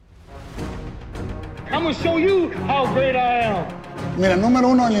I'm gonna show you how great I am. Mira, número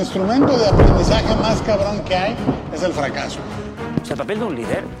uno, el instrumento de aprendizaje más cabrón que hay es el fracaso. O sea, el papel de un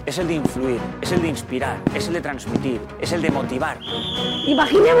líder es el de influir, es el de inspirar, es el de transmitir, es el de motivar.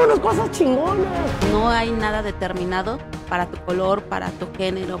 Imaginémonos cosas chingonas. No hay nada determinado para tu color, para tu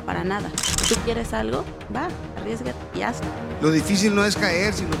género, para nada. Si tú quieres algo, va, arriésgate y hazlo. Lo difícil no es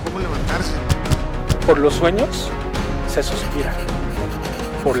caer, sino cómo levantarse. Por los sueños se suspira,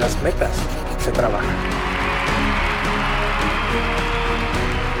 por las metas se trabaja.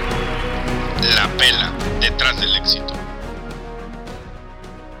 La Pela, detrás del éxito.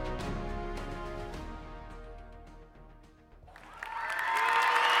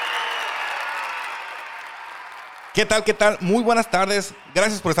 ¿Qué tal? ¿Qué tal? Muy buenas tardes.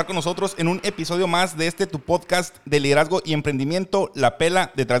 Gracias por estar con nosotros en un episodio más de tu podcast de liderazgo y emprendimiento, La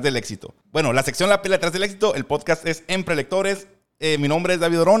Pela, detrás del éxito. Bueno, la sección La Pela, detrás del éxito, el podcast es Emprelectores. Mi nombre es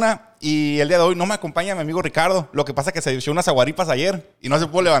David Orona y el día de hoy no me acompaña mi amigo Ricardo. Lo que pasa es que se echó unas aguaripas ayer y no se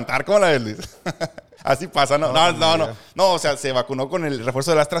pudo levantar. ¿Cómo la ves, Luis? Así pasa, ¿no? No, o sea, se vacunó con el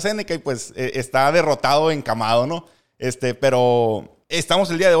refuerzo de la AstraZeneca y pues está derrotado, encamado, ¿no? Pero estamos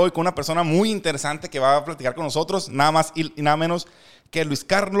el día de hoy con una persona muy interesante que va a platicar con nosotros, nada más y nada menos que Luis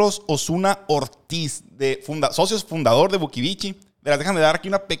Carlos Osuna Ortiz, socio-fundador de Buquibichi. Verás, déjame dar aquí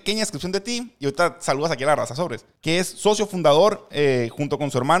una pequeña descripción de ti y ahorita saludas aquí a la raza sobres. Que es socio fundador junto con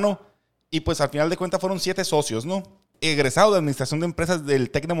su hermano y pues al final de cuentas fueron 7 socios, ¿no? Egresado de administración de empresas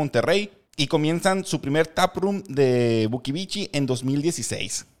del TEC de Monterrey y comienzan su primer taproom de Buquibichi en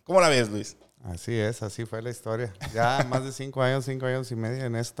 2016. ¿Cómo la ves, Luis? Así es, así fue la historia. Ya más de 5 años y medio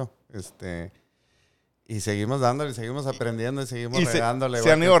en esto. Y seguimos dándole, seguimos aprendiendo y seguimos regándole.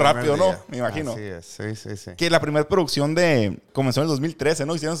 Se han ido rápido, ¿no? Me imagino. Así es, sí. Que la primera producción comenzó en el 2013,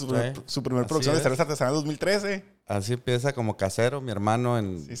 ¿no? Hicieron su primera producción de cerveza artesanal en 2013. Así empieza como casero, mi hermano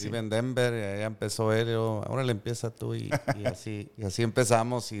vive en Denver, y allá empezó él, ahora le empieza tú y así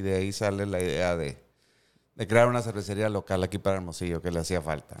empezamos y de ahí sale la idea de crear una cervecería local aquí para Hermosillo, que le hacía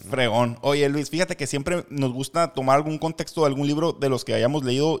falta, ¿no? Fregón. Oye, Luis, fíjate que siempre nos gusta tomar algún contexto de algún libro de los que hayamos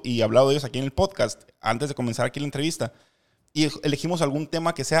leído y hablado de ellos aquí en el podcast, antes de comenzar aquí la entrevista. Y elegimos algún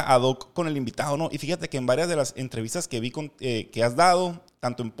tema que sea ad hoc con el invitado, ¿no? Y fíjate que en varias de las entrevistas que vi que has dado,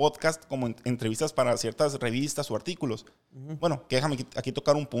 tanto en podcast como en entrevistas para ciertas revistas o artículos, bueno, que déjame aquí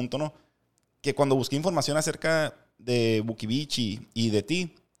tocar un punto, ¿no? Que cuando busqué información acerca de Buquibichi y de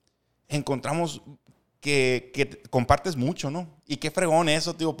ti, encontramos que compartes mucho, ¿no? Y qué fregón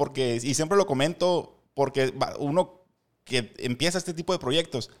eso, tío, porque, y siempre lo comento, porque uno que empieza este tipo de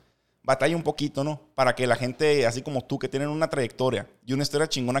proyectos batalla un poquito, ¿no? Para que la gente, así como tú, que tienen una trayectoria y una historia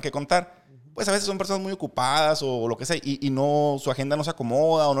chingona que contar, pues a veces son personas muy ocupadas o lo que sea, y no, su agenda no se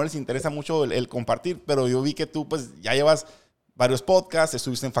acomoda o no les interesa mucho el compartir, pero yo vi que tú, pues, ya llevas varios podcasts,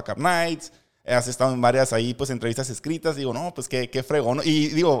 estuviste en Fuck Up Nights, has estado en varias ahí, pues, entrevistas escritas. Digo, no, pues, qué fregón, ¿no? Y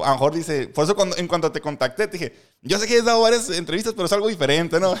digo, a lo mejor dice... Por eso en cuanto te contacté, te dije... Yo sé que has dado varias entrevistas, pero es algo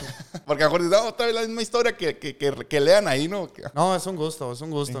diferente, ¿no? Porque a lo mejor dices... otra vez la misma historia que lean ahí, ¿no? No, es un gusto, sí.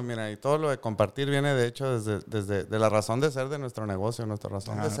 Mira, y todo lo de compartir viene, de hecho, desde de la razón de ser de nuestro negocio. Nuestra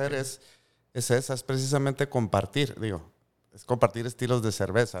razón de ser es esa, es precisamente compartir, es compartir estilos de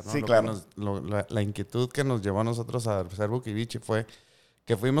cerveza, ¿no? Sí, claro. La inquietud que nos llevó a nosotros a hacer Buquibichi fue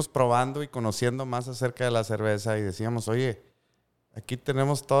que fuimos probando y conociendo más acerca de la cerveza y decíamos, oye, aquí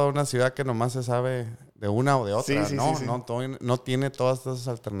tenemos toda una ciudad que nomás se sabe de una o de otra, sí. No tiene todas esas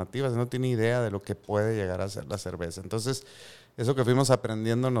alternativas, no tiene idea de lo que puede llegar a ser la cerveza. Entonces, eso que fuimos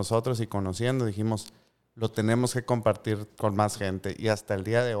aprendiendo nosotros y conociendo, dijimos, lo tenemos que compartir con más gente. Y hasta el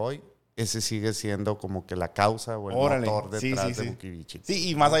día de hoy, ese sigue siendo como que la causa o el motor detrás de Buquibichi. Sí,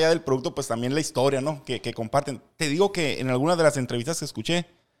 y más allá del producto, pues también la historia, ¿no? Que comparten. Te digo que en algunas de las entrevistas que escuché,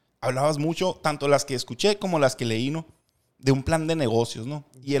 hablabas mucho, tanto las que escuché como las que leí, ¿no? De un plan de negocios, ¿no?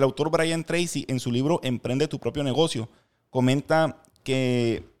 Y el autor Brian Tracy, en su libro Emprende tu propio negocio, comenta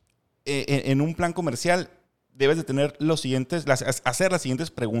que en un plan comercial debes de tener hacer las siguientes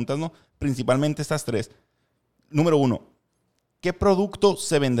preguntas, ¿no? Principalmente estas 3. Número 1, ¿qué producto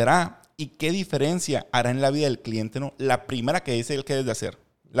se venderá y qué diferencia hará en la vida del cliente, ¿no? La primera que dice él que debes de hacer.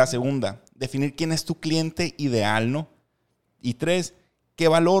 La segunda, definir quién es tu cliente ideal, ¿no? Y 3, ¿qué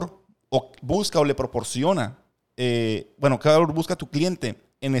valor busca o le proporciona? ¿Qué valor busca tu cliente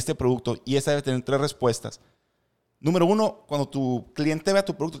en este producto? Y esa debe tener 3 respuestas. Número 1, cuando tu cliente vea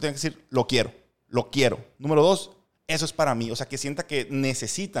tu producto, tiene que decir, lo quiero. Número 2, eso es para mí. O sea, que sienta que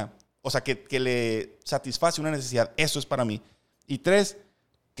necesita, o sea, que le satisface una necesidad. Eso es para mí. Y 3,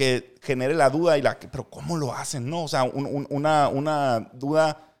 que genere la duda pero ¿cómo lo hacen? ¿No? O sea, una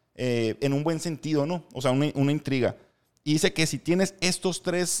duda en un buen sentido, ¿no? O sea, una intriga. Y dice que si tienes estos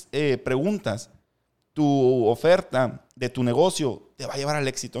 3 preguntas, tu oferta de tu negocio te va a llevar al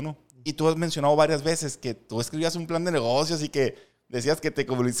éxito, ¿no? Y tú has mencionado varias veces que tú escribías un plan de negocios y que decías que te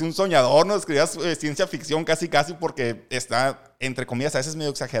convertiste un soñador, ¿no? Escribías ciencia ficción casi porque está, entre comillas, a veces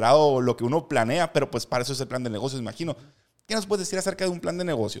medio exagerado lo que uno planea, pero pues para eso es el plan de negocios, imagino. ¿Qué nos puedes decir acerca de un plan de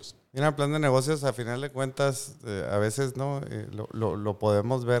negocios? Mira, el plan de negocios, a final de cuentas, a veces no lo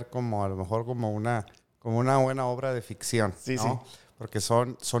podemos ver como a lo mejor como una buena obra de ficción, sí, ¿no? Sí. Porque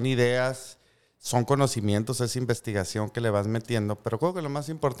son ideas, son conocimientos, es investigación que le vas metiendo, pero creo que lo más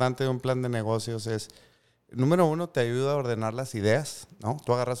importante de un plan de negocios es, número uno, te ayuda a ordenar las ideas, ¿no?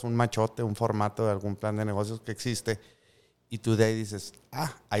 Tú agarras un machote, un formato de algún plan de negocios que existe y tú de ahí dices,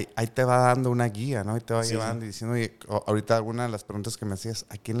 ahí te va dando una guía, ¿no? Y te va llevando y diciendo, oye, ahorita alguna de las preguntas que me hacías,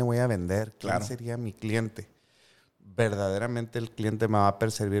 ¿a quién le voy a vender? ¿Quién sería mi cliente? Verdaderamente el cliente me va a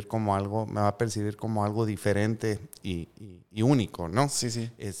percibir como algo diferente y único, ¿no? Sí.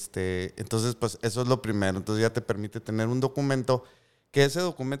 Entonces, pues eso es lo primero. Entonces ya te permite tener un documento, que ese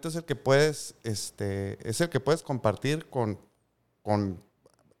documento es el que puedes, compartir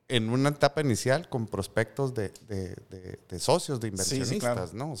en una etapa inicial con prospectos de socios, de inversionistas, claro.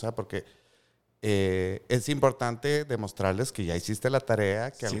 ¿No? O sea, porque es importante demostrarles que ya hiciste la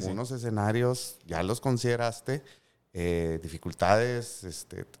tarea, que algunos escenarios ya los consideraste, dificultades,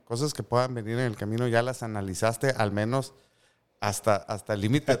 cosas que puedan venir en el camino, ya las analizaste al menos hasta el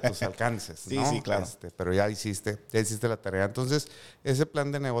límite de tus alcances, ¿no? Sí, claro. Pero ya hiciste la tarea. Entonces, ese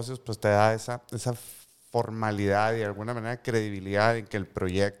plan de negocios pues te da esa formalidad y de alguna manera credibilidad en que el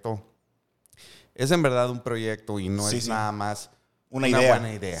proyecto es en verdad un proyecto y no es nada más una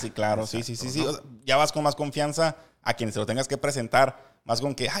buena idea. Sí, claro. Exacto, sí. ¿No? Ya vas con más confianza a quienes se lo tengas que presentar, más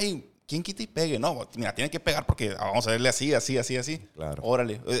con que, ¿quién quita y pegue? No, mira, tiene que pegar porque vamos a verle así. Claro.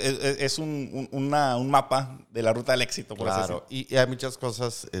 Órale. Es un mapa de la ruta del éxito, por así decirlo. Y hay muchas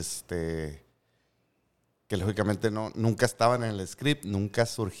cosas que lógicamente nunca estaban en el script, nunca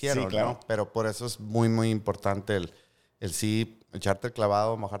surgieron, claro. ¿no? Pero por eso es muy, muy importante el sí echarte el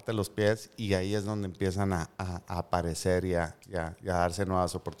clavado, mojarte los pies, y ahí es donde empiezan a aparecer y a darse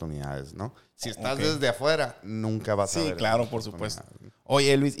nuevas oportunidades, ¿no? Si estás desde afuera, nunca vas a ver. Sí, claro, por supuesto.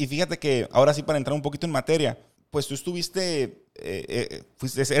 Oye, Luis, y fíjate que ahora sí, para entrar un poquito en materia, pues tú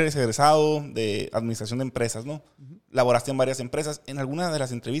eres egresado de administración de empresas, ¿no? Uh-huh. Laboraste en varias empresas. En alguna de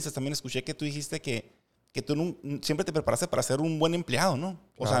las entrevistas también escuché que tú dijiste que tú siempre te preparaste para ser un buen empleado, ¿no?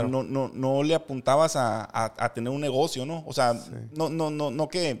 O sea, no le apuntabas a tener un negocio, ¿no? O sea, no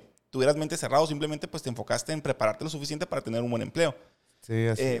que tuvieras mente cerrada, simplemente pues te enfocaste en prepararte lo suficiente para tener un buen empleo. Sí,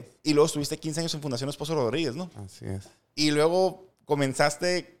 así es. Y luego estuviste 15 años en Fundación Esposo Rodríguez, ¿no? Así es. Y luego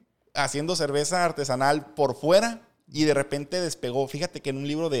comenzaste haciendo cerveza artesanal por fuera y de repente despegó. Fíjate que en un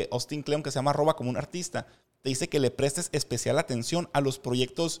libro de Austin Kleon que se llama Roba como un artista, te dice que le prestes especial atención a los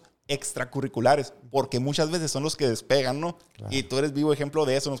proyectos extracurriculares, porque muchas veces son los que despegan, ¿no? Claro. Y tú eres vivo ejemplo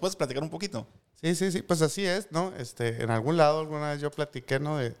de eso. ¿Nos puedes platicar un poquito? Sí, pues así es, ¿no? En algún lado alguna vez yo platiqué,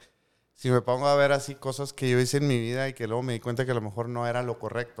 ¿no? De si me pongo a ver así cosas que yo hice en mi vida y que luego me di cuenta que a lo mejor no era lo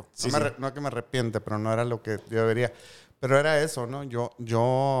correcto. No que me arrepiente, pero no era lo que yo debería. Pero era eso, ¿no?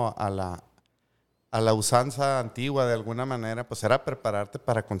 Yo a la usanza antigua, de alguna manera, pues era prepararte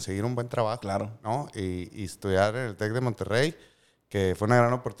para conseguir un buen trabajo. Claro. ¿No? Y estudiar en el TEC de Monterrey, que fue una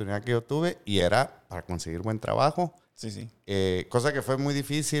gran oportunidad que yo tuve, y era para conseguir buen trabajo. Sí. Cosa que fue muy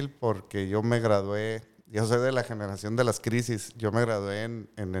difícil porque yo me gradué, yo soy de la generación de las crisis, yo me gradué en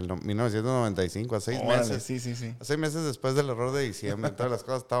el 1995, a 6 meses. Sí. A 6 meses después del error de diciembre, todas las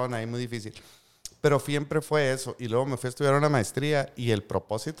cosas estaban ahí muy difíciles. Pero siempre fue eso. Y luego me fui a estudiar una maestría y el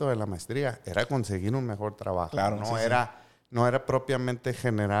propósito de la maestría era conseguir un mejor trabajo. Claro, no era propiamente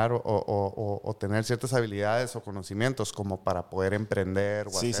generar o tener ciertas habilidades o conocimientos como para poder emprender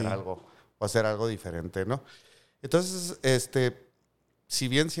o hacer algo diferente, ¿no? Entonces, si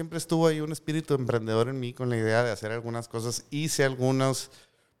bien siempre estuvo ahí un espíritu emprendedor en mí con la idea de hacer algunas cosas, hice algunos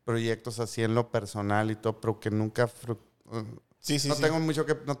proyectos así en lo personal y todo, pero que nunca... No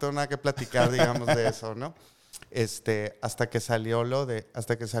tengo nada que platicar, digamos, de eso, ¿no? Hasta que salió lo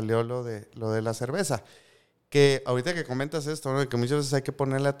de la cerveza. Que ahorita que comentas esto, ¿no? De que muchas veces hay que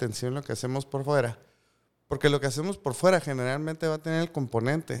ponerle atención a lo que hacemos por fuera. Porque lo que hacemos por fuera generalmente va a tener el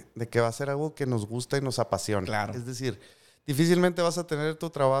componente de que va a ser algo que nos gusta y nos apasiona. Claro. Es decir, difícilmente vas a tener tu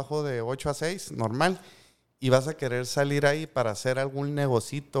trabajo de 8 a 6, normal, y vas a querer salir ahí para hacer algún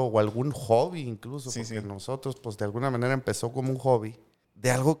negocito o algún hobby incluso, porque nosotros, pues de alguna manera empezó como un hobby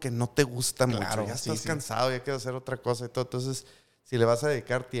de algo que no te gusta mucho. Ya estás cansado, ya quieres hacer otra cosa y todo. Entonces, si le vas a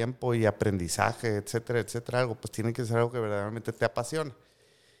dedicar tiempo y aprendizaje, etcétera, algo, pues tiene que ser algo que verdaderamente te apasiona.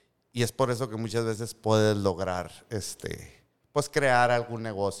 Y es por eso que muchas veces puedes lograr pues crear algún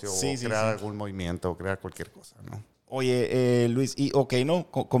negocio Sí, o sí, crear sí. algún movimiento o crear cualquier cosa, ¿no? Oye, Luis, y ok, ¿no?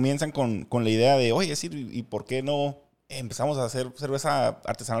 Comienzan con la idea de, oye, sí, ¿y por qué no empezamos a hacer cerveza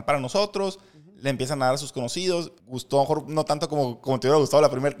artesanal para nosotros? Le empiezan a dar a sus conocidos. Gustó, a lo mejor no tanto como te hubiera gustado la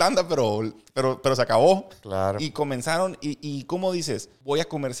primera tanda, pero se acabó. Claro. Y comenzaron, y ¿cómo dices? Voy a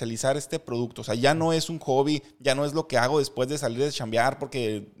comercializar este producto. O sea, ya no es un hobby, ya no es lo que hago después de salir de chambear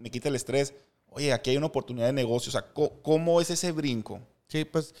porque me quita el estrés. Oye, aquí hay una oportunidad de negocio. O sea, ¿cómo es ese brinco? Sí,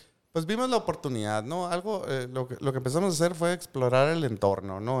 pues vimos la oportunidad, ¿no? Algo, lo que empezamos a hacer fue explorar el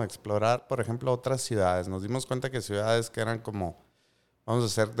entorno, ¿no? Explorar, por ejemplo, otras ciudades. Nos dimos cuenta que ciudades que eran como, vamos a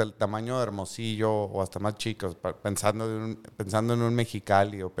hacer del tamaño de Hermosillo o hasta más chicos, pensando en un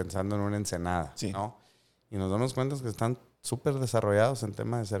Mexicali o pensando en una Ensenada, Sí. ¿no? Y nos damos cuenta que están súper desarrollados en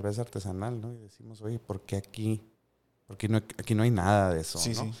tema de cerveza artesanal, ¿no? Y decimos, oye, ¿por qué aquí no hay nada de eso, Sí,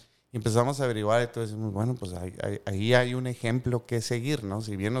 ¿no? sí. Y empezamos a averiguar y todo decimos, bueno, pues ahí hay un ejemplo que seguir, ¿no?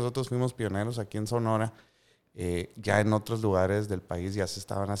 Si bien nosotros fuimos pioneros aquí en Sonora, ya en otros lugares del país ya se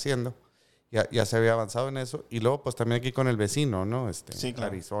estaban haciendo, ya se había avanzado en eso. Y luego, pues también aquí con el vecino, ¿no? Sí,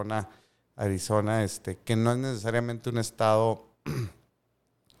 claro. Arizona, que no es necesariamente un estado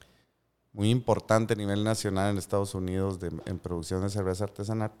muy importante a nivel nacional en Estados Unidos en producción de cerveza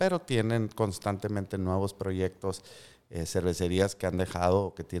artesanal, pero tienen constantemente nuevos proyectos, cervecerías que han dejado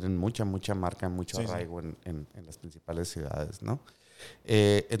o que tienen mucha marca, mucho arraigo en las principales ciudades, ¿no?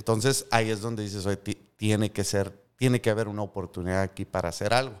 Entonces ahí es donde dices, oye, tiene que haber una oportunidad aquí para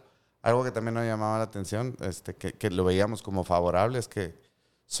hacer algo. Algo que también nos llamaba la atención, que lo veíamos como favorable, es que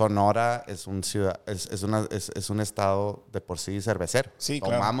Sonora es un estado de por sí cervecero. Sí,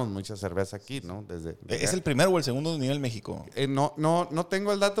 claro. Tomamos mucha cerveza aquí, ¿no? ¿Es el primero o el segundo nivel México? No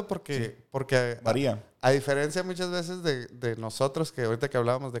tengo el dato porque varía. A diferencia muchas veces de nosotros, que ahorita que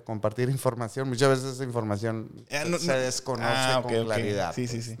hablábamos de compartir información, muchas veces esa información se desconoce con claridad. Sí,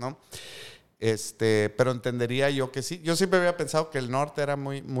 sí, sí. ¿no? Pero entendería yo que sí. Yo siempre había pensado que el norte era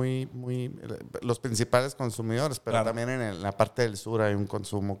muy los principales consumidores, pero claro. también en la parte del sur hay un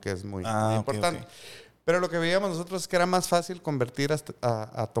consumo que es muy importante. Okay. Pero lo que veíamos nosotros es que era más fácil convertir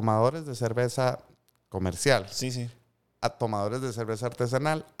a tomadores de cerveza comercial, sí, a tomadores de cerveza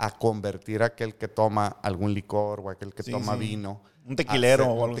artesanal, a convertir a aquel que toma algún licor o aquel que toma vino. Un tequilero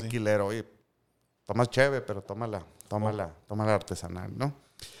o algo así. Un tequilero. Oye, tomas cheve, pero tómala artesanal, ¿no?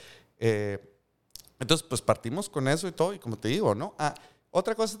 Entonces, pues partimos con eso y todo, y como te digo, ¿no?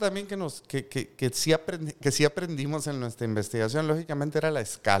 Otra cosa también que sí aprendimos en nuestra investigación, lógicamente, era la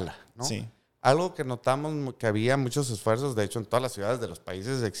escala, ¿no? Sí. Algo que notamos que había muchos esfuerzos, de hecho, en todas las ciudades de los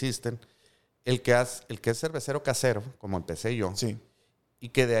países existen, el que es cervecero casero, como empecé yo, sí. y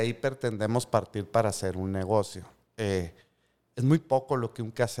que de ahí pretendemos partir para hacer un negocio. Es muy poco lo que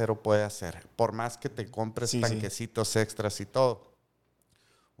un casero puede hacer, por más que te compres tanquecitos extras y todo.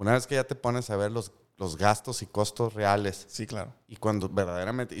 Una vez que ya te pones a ver los gastos y costos reales. Sí, claro. Y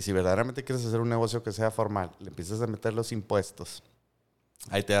si verdaderamente quieres hacer un negocio que sea formal, le empiezas a meter los impuestos,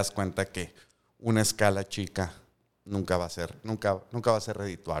 ahí te das cuenta que una escala chica nunca va a ser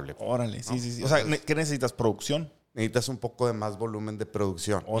redituable. Órale, ¿no? sí. O sea, ¿qué necesitas? ¿Producción? Necesitas un poco de más volumen de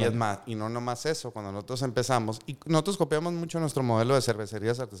producción. Órale. Y es más, y no nomás eso, cuando nosotros empezamos, y nosotros copiamos mucho nuestro modelo de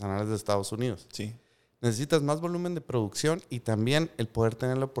cervecerías artesanales de Estados Unidos. Sí. Necesitas más volumen de producción y también el poder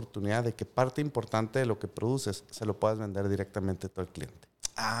tener la oportunidad de que parte importante de lo que produces se lo puedas vender directamente a todo el cliente.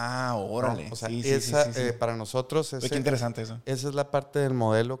 Órale. ¿no? O sea, sí. para nosotros qué interesante eso. Esa es la parte del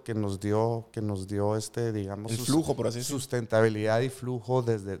modelo que nos dio digamos, el flujo, por así decirlo. Sustentabilidad y flujo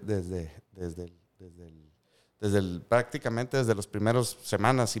prácticamente desde los primeros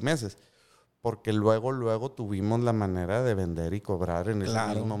semanas y meses. Porque luego tuvimos la manera de vender y cobrar en ese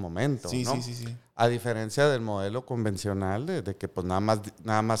mismo momento. Sí, ¿no? sí. A diferencia del modelo convencional de que pues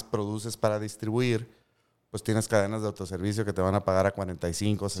nada más produces para distribuir, pues tienes cadenas de autoservicio que te van a pagar a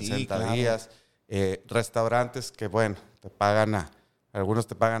 45, 60 días. Restaurantes que, bueno, algunos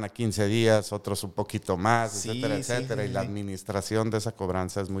te pagan a 15 días, otros un poquito más, etcétera. Y la administración de esa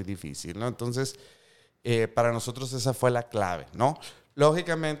cobranza es muy difícil, ¿no? Entonces, para nosotros esa fue la clave, ¿no?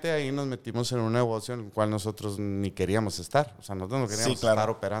 Lógicamente ahí nos metimos en un negocio en el cual nosotros ni queríamos estar. O sea, nosotros no queríamos estar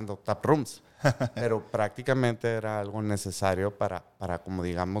operando tap rooms. Pero prácticamente era algo necesario para como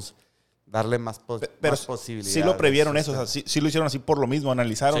digamos, darle más posibilidades. Sí lo previeron eso. O sea, sí lo hicieron así por lo mismo,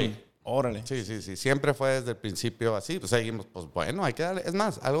 analizaron. Sí. Órale. Sí. Siempre fue desde el principio así. Pues seguimos, pues bueno, hay que darle. Es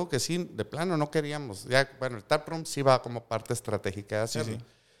más, algo que sí, de plano no queríamos. Ya, bueno, el tap room sí va como parte estratégica de hacerlo. Sí.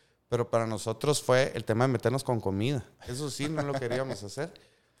 Pero para nosotros fue el tema de meternos con comida. Eso sí, no lo queríamos hacer.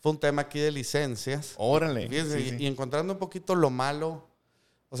 Fue un tema aquí de licencias. Órale. Fíjense, y encontrando un poquito lo malo,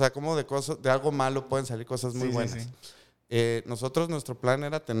 o sea, como de algo malo pueden salir cosas muy buenas. Nosotros, nuestro plan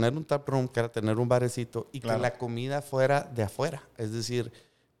era tener un tap room, que era tener un barecito y que la comida fuera de afuera. Es decir,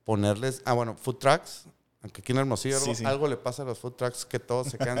 ponerles, food trucks, aunque aquí en Hermosillo algo le pasa a los food trucks que todos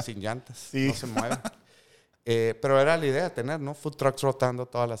se quedan sin llantas, no se mueven. Pero era la idea tener, ¿no? Food trucks rotando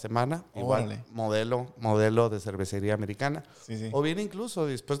toda la semana, igual modelo de cervecería americana. O bien incluso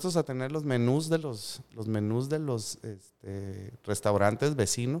dispuestos a tener los menús de los restaurantes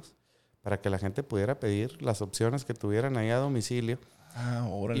vecinos para que la gente pudiera pedir las opciones que tuvieran ahí a domicilio.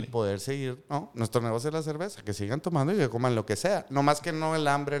 Y poder seguir, ¿no? Nuestro negocio es la cerveza, que sigan tomando y que coman lo que sea. No más que no el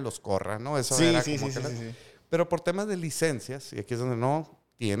hambre los corra, ¿no? Eso era como que Pero por temas de licencias, y aquí es donde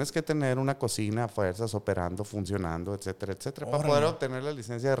tienes que tener una cocina a fuerzas operando, funcionando, etcétera, etcétera, para poder obtener la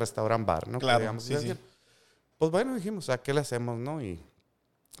licencia de restaurant bar, ¿no? Claro, Pues bueno, dijimos, ¿a qué le hacemos, no? Y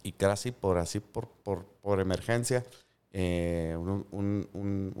casi por emergencia,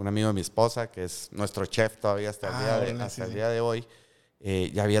 un amigo de mi esposa, que es nuestro chef todavía hasta el día de hoy,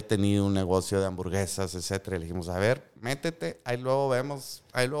 ya había tenido un negocio de hamburguesas, etcétera. Le dijimos, a ver, métete, ahí luego vemos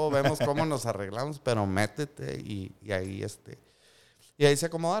cómo nos arreglamos, pero métete y ahí se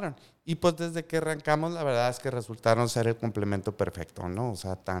acomodaron. Y pues desde que arrancamos, la verdad es que resultaron ser el complemento perfecto, ¿no? O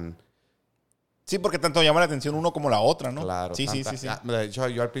sea, Sí, porque tanto llama la atención uno como la otra, ¿no? Claro. Sí. De hecho,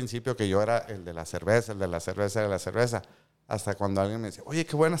 yo al principio que yo era el de la cerveza, hasta cuando alguien me decía, oye,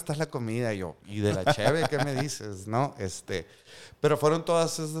 qué buena está la comida. Y de la cheve, ¿qué me dices? ¿No? Pero fueron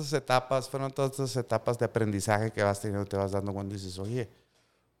todas esas etapas de aprendizaje que vas teniendo, te vas dando cuando dices, oye,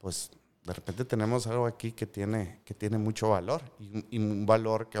 pues de repente tenemos algo aquí que tiene mucho valor y un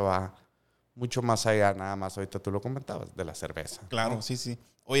valor que va mucho más allá, nada más, ahorita tú lo comentabas, de la cerveza. Claro, ¿no? sí.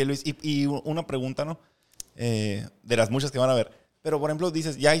 Oye, Luis, y una pregunta, ¿no? De las muchas que van a ver. Pero, por ejemplo,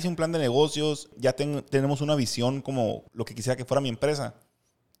 dices, ya hice un plan de negocios, ya tenemos una visión como lo que quisiera que fuera mi empresa.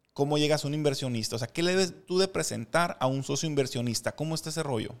 ¿Cómo llegas a un inversionista? O sea, ¿qué le debes tú de presentar a un socio inversionista? ¿Cómo está ese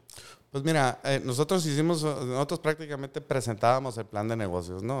rollo? Pues mira, nosotros prácticamente presentábamos el plan de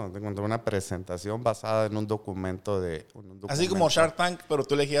negocios, ¿no? Encontré una presentación basada en un documento Así como Shark Tank, pero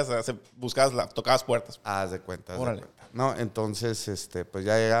tú elegías, tocabas puertas. Haz de cuenta. ¿No? Entonces, pues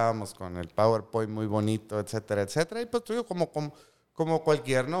ya llegábamos con el PowerPoint muy bonito, etcétera, etcétera. Y pues tú como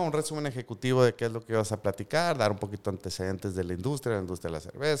cualquier, ¿no? Un resumen ejecutivo de qué es lo que ibas a platicar, dar un poquito antecedentes de la industria de la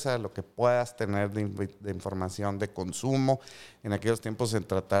cerveza, lo que puedas tener de información de consumo. En aquellos tiempos, en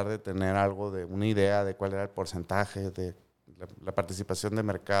tratar de tener algo de una idea de cuál era el porcentaje de la participación de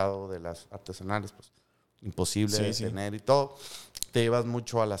mercado de las artesanales, pues imposible de tener y todo. Te ibas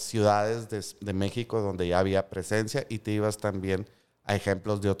mucho a las ciudades de México donde ya había presencia y te ibas también a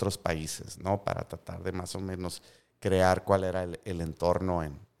ejemplos de otros países, ¿no? Para tratar de más o menos crear cuál era el entorno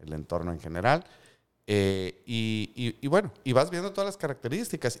en general. Y bueno, y vas viendo todas las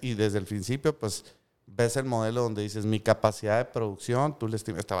características y desde el principio pues ves el modelo donde dices mi capacidad de producción, tú le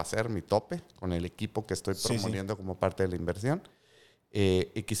estimas, esta va a ser mi tope con el equipo que estoy promoviendo como parte de la inversión.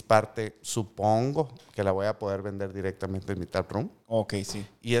 X parte supongo que la voy a poder vender directamente en mi tap room. Ok, sí.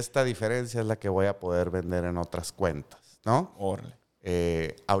 Y esta diferencia es la que voy a poder vender en otras cuentas, ¿no? Órale.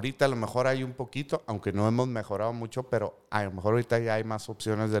 Ahorita a lo mejor hay un poquito, aunque no hemos mejorado mucho, pero a lo mejor ahorita ya hay más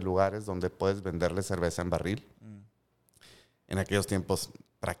opciones de lugares donde puedes venderle cerveza en barril. En aquellos tiempos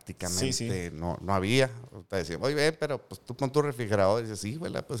prácticamente no había. Te decían, oye, pero pues tú con tu refrigerador. Y dices, sí,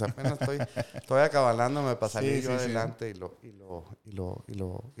 ¿verdad? Pues apenas estoy acabalándome para salir yo adelante y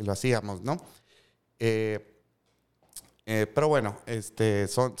lo hacíamos, ¿no? Pero bueno,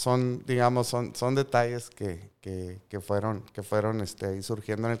 son detalles que fueron ahí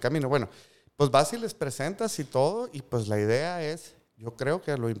surgiendo en el camino. Bueno, pues vas y les presentas y todo, y pues la idea es, yo creo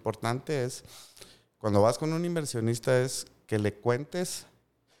que lo importante es, cuando vas con un inversionista, es que le cuentes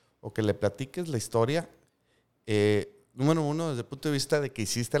o que le platiques la historia, número uno, desde el punto de vista de que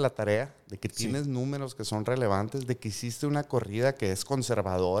hiciste la tarea, de que tienes números que son relevantes, de que hiciste una corrida que es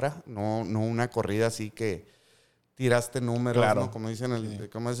conservadora, no una corrida así que tiraste números, claro, ¿no? Como dicen,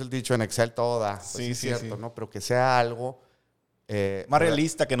 como es el dicho, en Excel todo da. Pues sí, es cierto, ¿no? Pero que sea algo más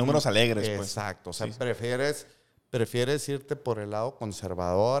realista que números alegres, pues. Exacto. O sea, prefieres irte por el lado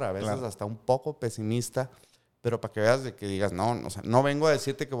conservador, a veces hasta un poco pesimista, pero para que veas de que digas, no, o sea, no vengo a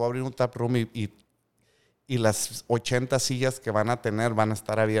decirte que voy a abrir un tap room y las 80 sillas que van a tener van a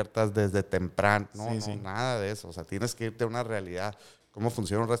estar abiertas desde temprano. No, nada de eso. O sea, tienes que irte a una realidad. ¿Cómo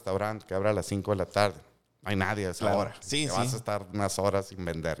funciona un restaurante que abre a las 5 de la tarde? No hay nadie a esa hora. Vas a estar unas horas sin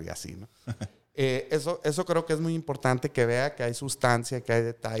vender y así, ¿no? Eso creo que es muy importante, que vea que hay sustancia, que hay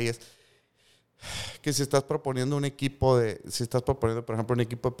detalles. Que si estás proponiendo por ejemplo, un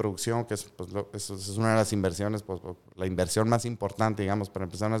equipo de producción, que es, pues, eso es una de las inversiones, pues, la inversión más importante, digamos, para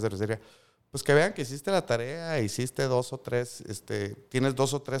empezar una cervecería, pues que vean que hiciste la tarea, hiciste 2 o 3, tienes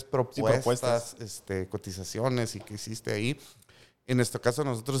 2 o 3 propuestas, cotizaciones y que hiciste ahí. En este caso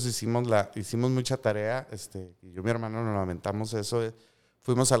nosotros hicimos mucha tarea, y yo y mi hermano nos lamentamos eso.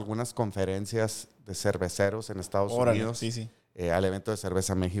 Fuimos a algunas conferencias de cerveceros en Estados Unidos. Sí. Al evento de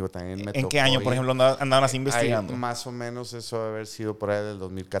Cerveza México también me tocó. ¿En qué año, por ejemplo, andaban así investigando? Más o menos eso debe haber sido por ahí del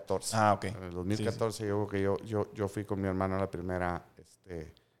 2014. Ah, ok. En el 2014 yo creo que yo fui con mi hermano a la primera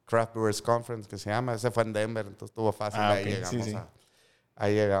Craft Brewers Conference, que se llama. Ese fue en Denver, entonces estuvo fácil.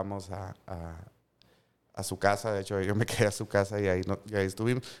 Ahí llegamos a su casa. De hecho, yo me quedé a su casa y ahí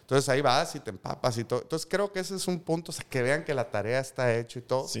estuvimos. Entonces ahí vas y te empapas y todo. Entonces creo que ese es un punto, o sea, que vean que la tarea está hecha y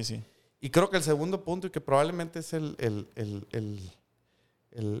todo. Sí. Y creo que el segundo punto, y que probablemente es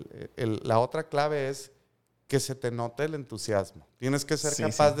la otra clave, es que se te note el entusiasmo. Tienes que ser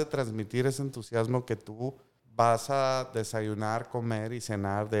capaz de transmitir ese entusiasmo que tú vas a desayunar, comer y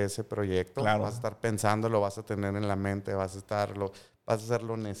cenar de ese proyecto. Claro. Vas a estar pensando, lo vas a tener en la mente, vas a hacer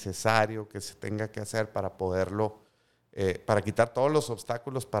lo necesario que se tenga que hacer para poderlo, para quitar todos los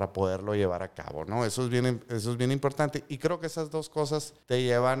obstáculos para poderlo llevar a cabo, ¿no? Eso es bien importante. Y creo que esas dos cosas te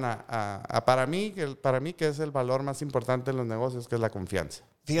llevan para mí que es el valor más importante en los negocios, que es la confianza.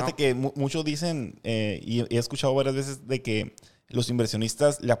 Fíjate que muchos dicen, y he escuchado varias veces, de que los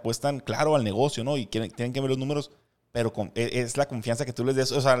inversionistas le apuestan, claro, al negocio, ¿no? Y tienen que ver los números, pero es la confianza que tú les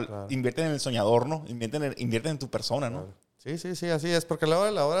des. O sea, claro, invierten en el soñador, ¿no? Invierten en tu persona, ¿no? Claro. Sí, así es. Porque a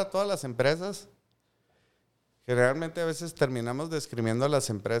la hora todas las empresas, generalmente a veces terminamos describiendo a las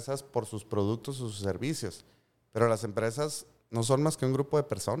empresas por sus productos o sus servicios. Pero las empresas no son más que un grupo de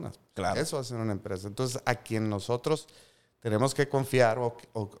personas. Claro. Eso hace una empresa. Entonces, a quien nosotros tenemos que confiar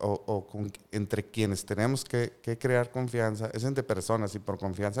entre quienes tenemos que crear confianza es entre personas. Y por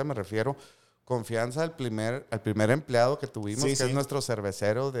confianza me refiero confianza al primer empleado que tuvimos, que es nuestro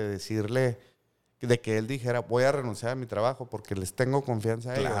cervecero, de decirle, de que él dijera, voy a renunciar a mi trabajo porque les tengo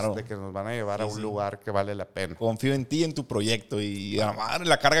confianza a ellos, de que nos van a llevar a un lugar que vale la pena. Confío en ti, en tu proyecto y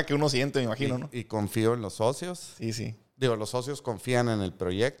la carga que uno siente, me imagino, ¿no? Y confío en los socios. Sí. Digo, los socios confían en el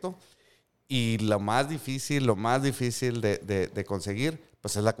proyecto. Y lo más difícil de conseguir,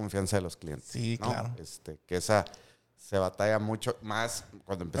 pues es la confianza de los clientes. Sí, ¿no? claro. Que esa se batalla mucho más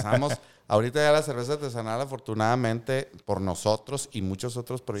cuando empezamos. Ahorita ya la cerveza artesanal, afortunadamente, por nosotros y muchos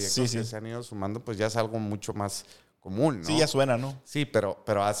otros proyectos que se han ido sumando, pues ya es algo mucho más común, ¿no? Sí, ya suena, ¿no? Sí,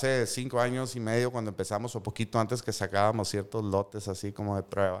 pero hace 5 años y medio, cuando empezamos, o poquito antes que sacábamos ciertos lotes así como de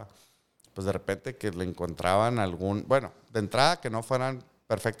prueba, pues de repente que le encontraban de entrada que no fueran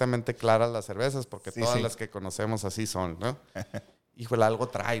perfectamente claras las cervezas, porque todas las que conocemos así son, ¿no? Híjole, algo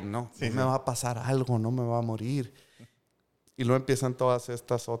traen, ¿no? No me va a pasar algo, no me va a morir. Y luego empiezan todas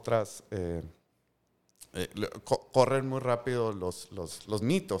estas otras... corren muy rápido los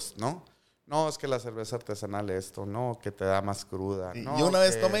mitos, ¿no? No, es que la cerveza artesanal esto, no, que te da más cruda. No, yo una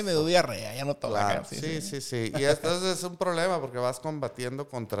vez tomé y me dio diarrea, ya no tomo. Claro, sí. Y esto es un problema porque vas combatiendo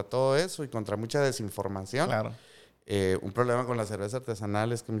contra todo eso y contra mucha desinformación. Claro. Un problema con la cerveza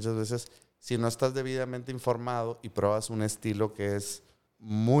artesanal es que muchas veces, si no estás debidamente informado y pruebas un estilo que es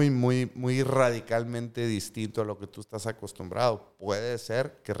muy, muy, muy radicalmente distinto a lo que tú estás acostumbrado, puede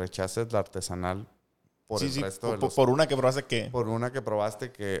ser que rechaces la artesanal por el resto de los... Por una que probaste que... Por una que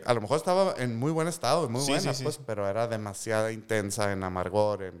probaste que a lo mejor estaba en muy buen estado, muy buena, pero era demasiado intensa en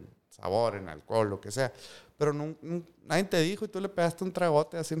amargor, en sabor, en alcohol, lo que sea. Pero nadie te dijo y tú le pegaste un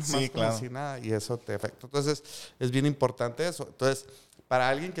tragote así nomás como si nada y eso te afecta. Entonces, es bien importante eso. Entonces, para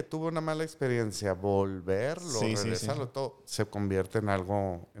alguien que tuvo una mala experiencia, volverlo, regresarlo, todo, se convierte en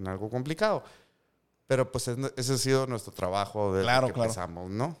algo complicado. Pero pues ese ha sido nuestro trabajo desde que empezamos,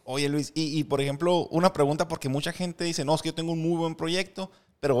 ¿no? Oye, Luis, y por ejemplo, una pregunta, porque mucha gente dice, no, es que yo tengo un muy buen proyecto,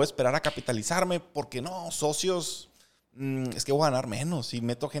 pero voy a esperar a capitalizarme porque no, socios... es que voy a ganar menos. Si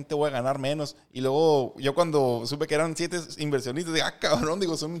meto gente voy a ganar menos. Y luego yo cuando supe que eran 7 inversionistas, dije, cabrón,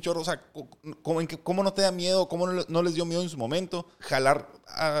 digo, son un chorro. O sea, ¿cómo no te da miedo? ¿Cómo no les dio miedo en su momento jalar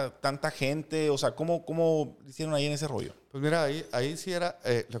a tanta gente? O sea, ¿cómo hicieron ahí en ese rollo? Pues mira, ahí sí era...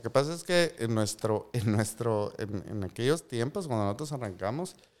 lo que pasa es que en aquellos tiempos, cuando nosotros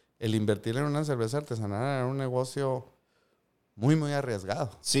arrancamos, el invertir en una cerveza artesanal era un negocio... muy, muy arriesgado.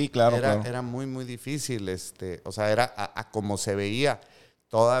 Sí, claro. Era muy, muy difícil. O sea, era a como se veía.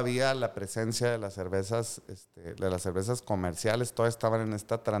 Todavía la presencia de las cervezas comerciales, todas estaban en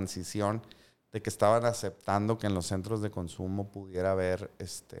esta transición de que estaban aceptando que en los centros de consumo pudiera haber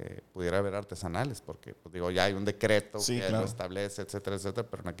artesanales, porque pues, digo, ya hay un decreto que lo establece, etcétera, etcétera,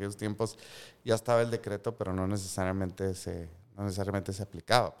 pero en aquellos tiempos ya estaba el decreto, pero no necesariamente se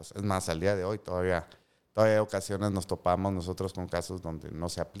aplicaba. Pues, es más, al día de hoy todavía todavía hay ocasiones nos topamos nosotros con casos donde no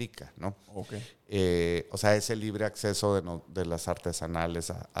se aplica, ¿no? Okay. O sea, ese libre acceso de las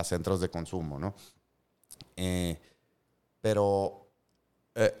artesanales a centros de consumo, ¿no? Pero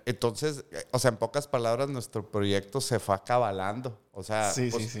entonces, o sea, en pocas palabras, nuestro proyecto se fue acabalando. O sea, sí.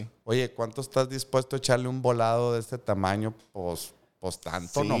 Oye, ¿cuánto estás dispuesto a echarle un volado de este tamaño? Pues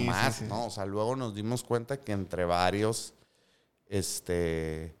tanto nomás, ¿no? O sea, luego nos dimos cuenta que entre varios,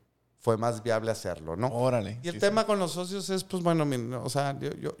 fue más viable hacerlo, ¿no? Órale. Y el tema con los socios es, pues bueno, o sea,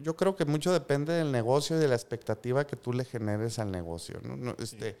 yo creo que mucho depende del negocio y de la expectativa que tú le generes al negocio, ¿no?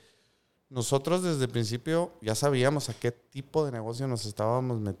 Nosotros desde el principio ya sabíamos a qué tipo de negocio nos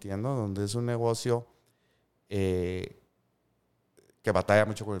estábamos metiendo, donde es un negocio que batalla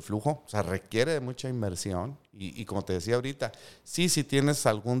mucho con el flujo, o sea, requiere de mucha inversión. Y como te decía ahorita, si tienes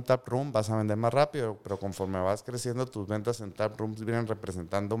algún tap room vas a vender más rápido, pero conforme vas creciendo tus ventas en tap rooms vienen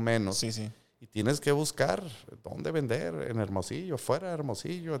representando menos. Sí. Y tienes que buscar dónde vender, en Hermosillo, fuera de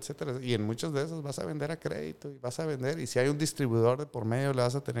Hermosillo, etcétera. Y en muchos de esos vas a vender a crédito y vas a vender. Y si hay un distribuidor de por medio, le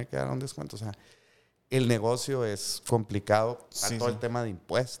vas a tener que dar un descuento. O sea, el negocio es complicado. Todo el tema de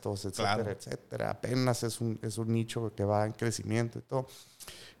impuestos, etcétera, etcétera. Apenas es un nicho que va en crecimiento y todo.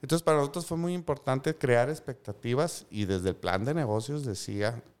 Entonces, para nosotros fue muy importante crear expectativas. Y desde el plan de negocios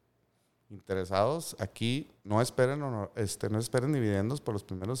decía, interesados, aquí no esperen dividendos por los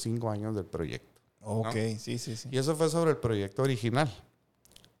primeros 5 años del proyecto. Ok, ¿no? sí. Y eso fue sobre el proyecto original.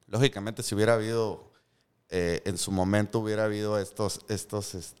 Lógicamente, si hubiera habido, en su momento hubiera habido estos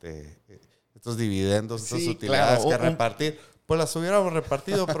dividendos, estas utilidades que repartir, pues las hubiéramos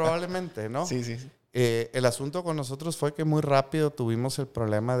repartido probablemente, ¿no? Sí. El asunto con nosotros fue que muy rápido tuvimos el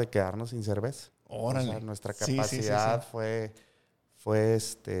problema de quedarnos sin cerveza. Órale. O sea, nuestra capacidad fue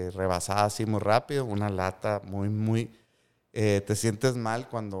rebasada así muy rápido, una lata muy te sientes mal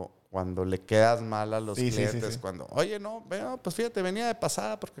cuando le quedas mal a los clientes, cuando, oye, no, pues fíjate, venía de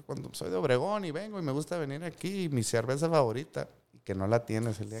pasada porque cuando soy de Obregón y vengo y me gusta venir aquí, mi cerveza favorita, y que no la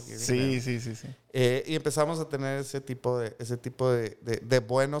tienes el día que viene. Sí. Y empezamos a tener ese tipo de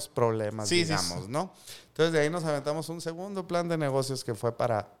buenos problemas, digamos, ¿no? Entonces, de ahí nos aventamos un segundo plan de negocios que fue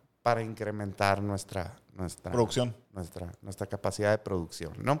para incrementar nuestra producción, nuestra capacidad de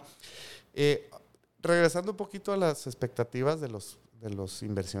producción, ¿no? Regresando un poquito a las expectativas de los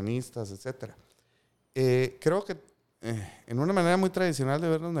inversionistas, etcétera. Creo que en una manera muy tradicional de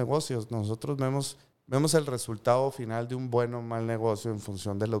ver los negocios, nosotros vemos el resultado final de un buen o mal negocio en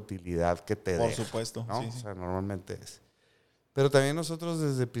función de la utilidad que te deja. Por supuesto, ¿no? O sea, normalmente es. Pero también nosotros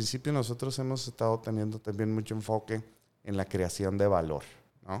desde el principio hemos estado teniendo también mucho enfoque en la creación de valor,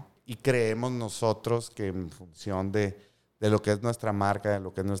 ¿no? Y creemos nosotros que en función de lo que es nuestra marca, de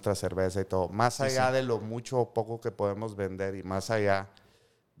lo que es nuestra cerveza y todo, más allá de lo mucho o poco que podemos vender y más allá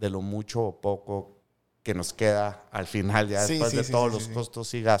de lo mucho o poco que nos queda al final, ya después de todos los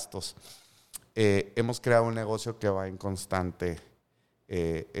costos y gastos, hemos creado un negocio que va en constante,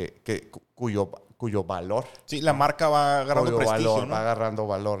 cuyo valor... Sí, la marca va agarrando prestigio, ¿no? Va agarrando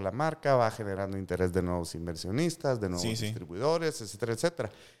valor la marca, va generando interés de nuevos inversionistas, de nuevos distribuidores, etcétera,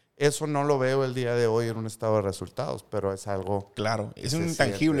 etcétera. Eso no lo veo el día de hoy en un estado de resultados, pero es algo... Claro, es un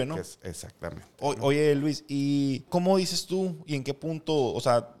intangible, ¿no? Exactamente. Oye, Luis, ¿y cómo dices tú y en qué punto, o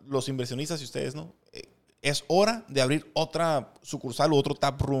sea, los inversionistas y ustedes, ¿no? Es hora de abrir otra sucursal u otro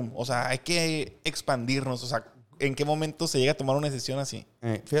tap room? O sea, hay que expandirnos, o sea, ¿en qué momento se llega a tomar una decisión así?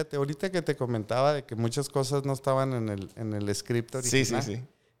 Fíjate, ahorita que te comentaba de que muchas cosas no estaban en el script original. Sí.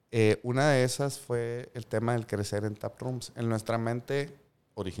 Una de esas fue el tema del crecer en tap rooms. En nuestra mente,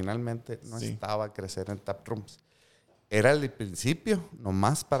 originalmente, no estaba crecer en tap rooms. Era el principio,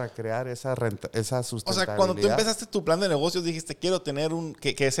 nomás para crear esa sustentabilidad. O sea, cuando tú empezaste tu plan de negocios, dijiste, quiero tener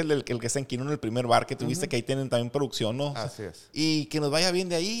que es el que está en Quino, en el primer bar que tuviste, que ahí tienen también producción, ¿no? Así es. Y que nos vaya bien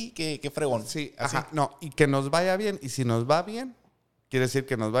de ahí, qué fregón. Sí, ajá. No, y que nos vaya bien. Y si nos va bien, quiere decir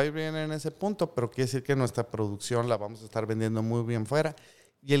que nos va a ir bien en ese punto, pero quiere decir que nuestra producción la vamos a estar vendiendo muy bien fuera.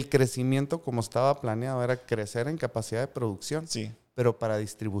 Y el crecimiento, como estaba planeado, era crecer en capacidad de producción, pero para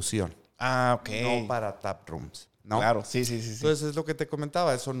distribución. Ah, ok. No para tap rooms. ¿No? Claro, sí. Entonces es lo que te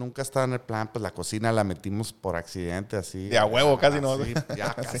comentaba, eso nunca estaba en el plan, pues la cocina la metimos por accidente, así. De a huevo, casi no.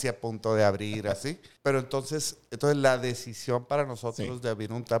 Ya casi a punto de abrir, así. Pero entonces la decisión para nosotros de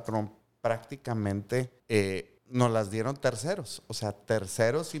abrir un tap room prácticamente nos las dieron terceros. O sea,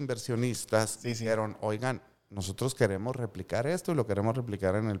 terceros inversionistas dijeron, oigan, nosotros queremos replicar esto y lo queremos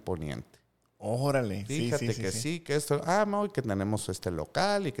replicar en el poniente. Órale. Fíjate que esto, no, y que tenemos este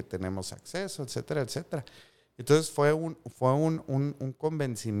local y que tenemos acceso, etcétera, etcétera. Entonces fue un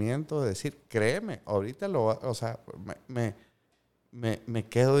convencimiento de decir, créeme, ahorita me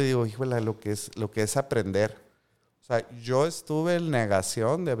quedo y digo, híjole, lo que es aprender. O sea, yo estuve en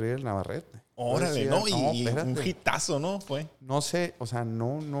negación de abrir el Navarrete. Órale, ¿no? Y un hitazo, ¿no? Fue. No sé, o sea,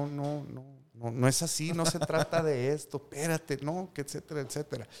 no es así, no se trata de esto, espérate, no, que etcétera,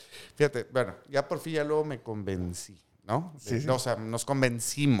 etcétera. Fíjate, bueno, ya por fin ya luego me convencí, ¿no? Sí. O sea, nos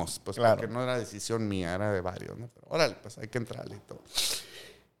convencimos, pues claro. porque no era decisión mía, era de varios, ¿no? Pero órale, pues hay que entrarle y todo.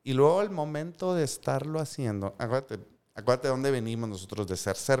 Y luego el momento de estarlo haciendo, acuérdate de dónde venimos nosotros, de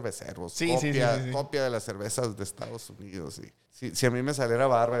ser cerveceros. Sí. Copia de las cervezas de Estados Unidos. Si a mí me saliera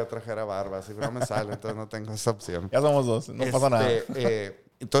barba, yo trajera barba. Si no me sale, entonces no tengo esa opción. Ya somos dos, no pasa nada.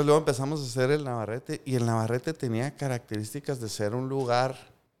 Entonces luego empezamos a hacer el Navarrete. Y el Navarrete tenía características de ser un lugar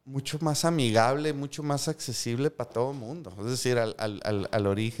mucho más amigable, mucho más accesible para todo el mundo. Es decir, al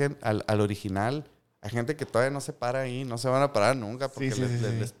original. Hay gente que todavía no se para ahí, no se van a parar nunca porque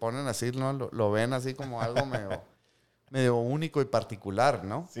les ponen así, ¿no? Lo ven así como algo medio único y particular,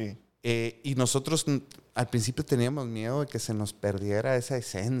 ¿no? Sí. Y nosotros al principio teníamos miedo de que se nos perdiera esa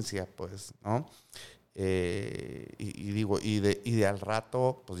esencia, pues, ¿no? Y de al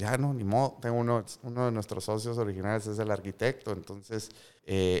rato, pues ya no, ni modo. Tengo uno de nuestros socios originales es el arquitecto, entonces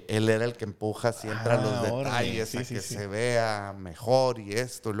él era el que empuja siempre a los detalles, a que se vea mejor y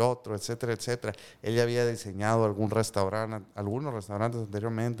esto, lo otro, etcétera, etcétera. Él ya había diseñado algunos restaurantes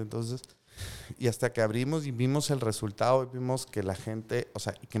anteriormente, entonces... Y hasta que abrimos y vimos el resultado, vimos que la gente, o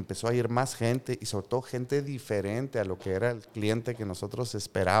sea, que empezó a ir más gente y sobre todo gente diferente a lo que era el cliente que nosotros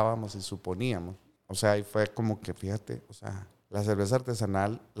esperábamos y suponíamos. O sea, y fue como que, fíjate, o sea, la cerveza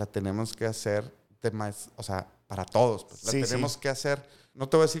artesanal la tenemos que hacer o sea, para todos. Pues. La tenemos que hacer, no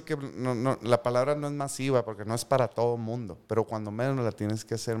te voy a decir que la palabra no es masiva porque no es para todo el mundo, pero cuando menos la tienes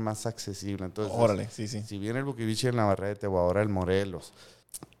que hacer más accesible. Entonces, órale, si viene el Buquibichi en Navarrete o ahora el Morelos,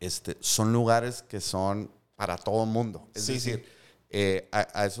 son lugares que son para todo el mundo. Es decir,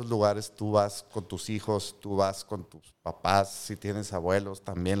 a esos lugares tú vas con tus hijos, tú vas con tus papás, si tienes abuelos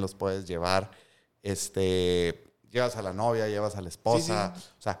también los puedes llevar. Llevas a la novia, llevas a la esposa.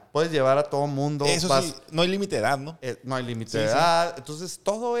 O sea, puedes llevar a todo el mundo. Eso sí, no hay límite de edad, ¿no? No hay límite de edad. Entonces,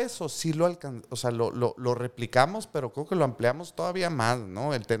 todo eso sí o sea, lo replicamos, pero creo que lo ampliamos todavía más,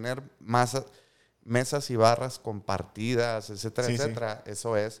 ¿no? El tener más... mesas y barras compartidas, etcétera, etcétera.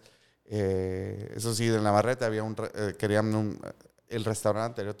 Eso es. Eso sí, en Navarrete había el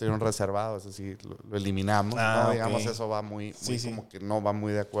restaurante anterior tenía un reservado, eso sí, lo eliminamos. ¿no? Okay. Digamos, eso va muy como que no va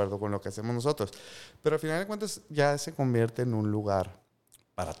muy de acuerdo con lo que hacemos nosotros. Pero al final de cuentas ya se convierte en un lugar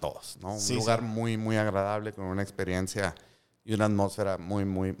para todos, ¿no? Un lugar muy, muy agradable, con una experiencia y una atmósfera muy,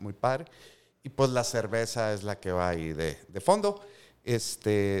 muy, muy padre. Y pues la cerveza es la que va ahí de fondo. Es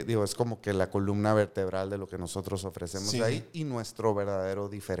como que la columna vertebral de lo que nosotros ofrecemos ahí y nuestro verdadero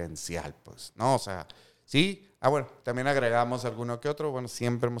diferencial, pues, ¿no? O sea, bueno, también agregamos alguno que otro. Bueno,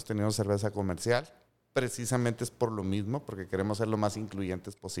 siempre hemos tenido cerveza comercial. Precisamente es por lo mismo, porque queremos ser lo más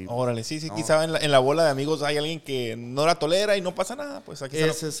incluyentes posible. Órale, sí, ¿no? Quizá en la bola de amigos hay alguien que no la tolera y no pasa nada, pues aquí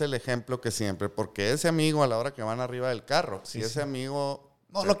ese es el ejemplo que siempre, porque ese amigo a la hora que van arriba del carro, si ese amigo...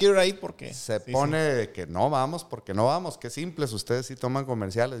 No quiero ir ahí porque... Se pone de que no vamos porque no vamos. Qué simples, ustedes sí toman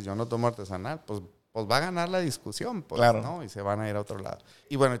comerciales, yo no tomo artesanal. Pues va a ganar la discusión, pues, claro. ¿no? Y se van a ir a otro lado.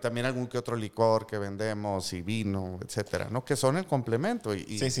 Y bueno, y también algún que otro licor que vendemos y vino, etcétera, ¿no? Que son el complemento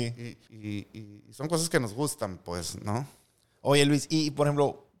y son cosas que nos gustan, pues, ¿no? Oye, Luis, y por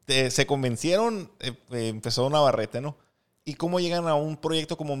ejemplo, se convencieron, empezó Navarrete, ¿no? ¿Y cómo llegan a un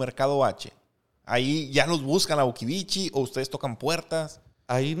proyecto como Mercado H? ¿Ahí ya los buscan a Buquibichi o ustedes tocan puertas?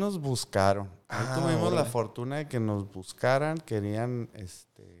 Ahí nos buscaron. Ahí tuvimos la fortuna de que nos buscaran. Querían,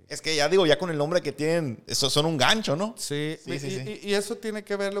 Es que ya con el nombre que tienen, son un gancho, ¿no? Sí. Y eso tiene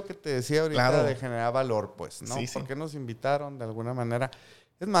que ver lo que te decía ahorita de generar valor, pues, ¿no? ¿Por qué nos invitaron de alguna manera?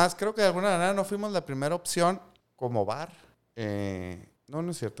 Es más, creo que de alguna manera no fuimos la primera opción como bar.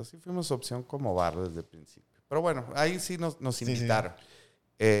 No es cierto. Sí fuimos opción como bar desde el principio. Pero bueno, ahí sí nos invitaron.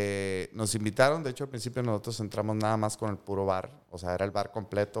 Nos invitaron, de hecho al principio nosotros entramos nada más con el puro bar, o sea, era el bar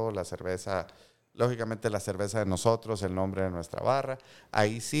completo, la cerveza, lógicamente la cerveza de nosotros, el nombre de nuestra barra.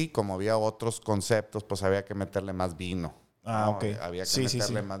 Ahí sí, como había otros conceptos, pues había que meterle más vino. ¿no? Ok. Había que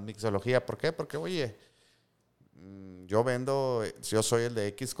meterle más mixología. ¿Por qué? Porque, oye, yo soy el de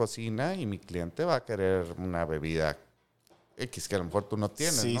X cocina y mi cliente va a querer una bebida X que a lo mejor tú no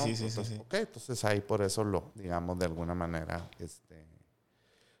tienes, ¿no? Entonces, ok, entonces ahí por eso digamos, de alguna manera,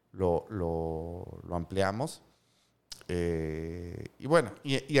 lo ampliamos. Y bueno,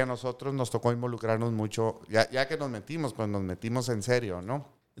 y a nosotros nos tocó involucrarnos mucho, ya que nos metimos, pues nos metimos en serio, ¿no?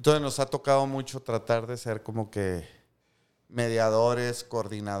 Entonces nos ha tocado mucho tratar de ser como que mediadores,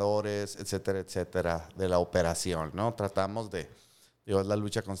 coordinadores, etcétera, etcétera, de la operación, ¿no? Tratamos de Es la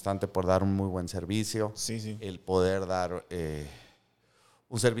lucha constante por dar un muy buen servicio. Sí. El poder dar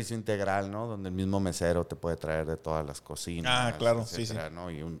un servicio integral, ¿no? Donde el mismo mesero te puede traer de todas las cocinas. Claro, etcétera, ¿no?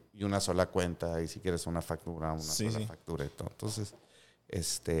 Y una sola cuenta. Y si quieres una factura, una sola factura y todo. Entonces,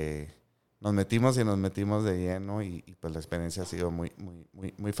 nos metimos de lleno y pues la experiencia ha sido muy, muy,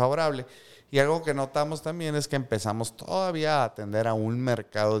 muy, muy favorable. Y algo que notamos también es que empezamos todavía a atender a un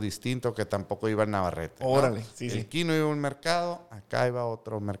mercado distinto que tampoco iba en Navarrete, ¿no? Órale, El Quino iba a un mercado, acá iba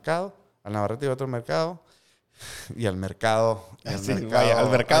otro mercado, al Navarrete iba otro mercado y al mercado, al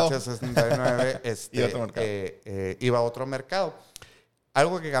mercado H69 iba a otro mercado.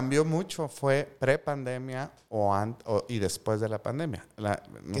 Algo que cambió mucho fue pre-pandemia y después de la pandemia.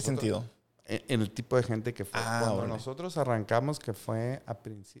 ¿Qué sentido? En el tipo de gente que fue. Cuando nosotros arrancamos, que fue a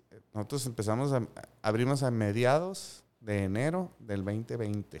principios, nosotros abrimos a mediados de enero del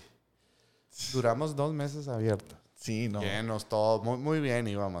 2020. Duramos 2 meses abiertos. Sí, no. Llenos, todo, muy, muy bien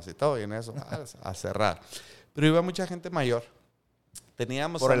íbamos y todo, y en eso, a cerrar. Pero iba mucha gente mayor.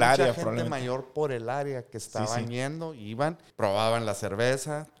 Teníamos por el mucha área, gente mayor por el área que estaban yendo, iban, probaban la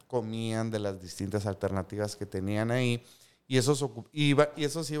cerveza, comían de las distintas alternativas que tenían ahí. Y esos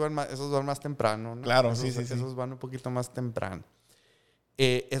van más temprano, ¿no? Claro, Esos van un poquito más temprano.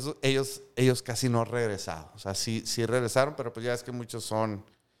 Ellos casi no regresaron. O sea, sí regresaron, pero pues ya es que muchos son,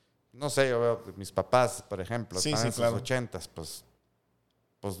 no sé, yo veo mis papás, por ejemplo, están en sus 80s,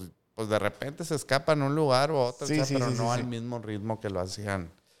 pues de repente se escapan a un lugar u otro, pero no al mismo ritmo que lo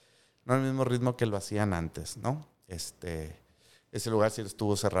hacían. No al mismo ritmo que lo hacían antes, ¿no? Ese lugar sí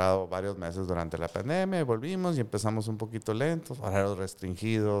estuvo cerrado varios meses durante la pandemia y volvimos y empezamos un poquito lentos, horarios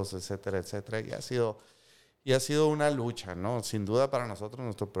restringidos, etcétera, etcétera. Y ha sido una lucha, ¿no? Sin duda para nosotros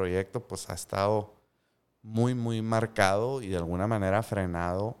nuestro proyecto pues ha estado muy, muy marcado y de alguna manera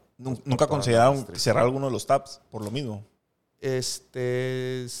frenado. ¿Nunca consideraron cerrar alguno de los taps por lo mismo?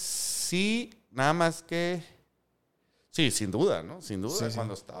 Sí, nada más que... Sí, sin duda, ¿no? Sin duda,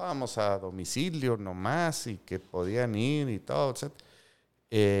 cuando estábamos a domicilio nomás y que podían ir y todo, etc.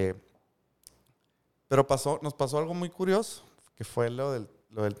 Pero nos pasó algo muy curioso, que fue lo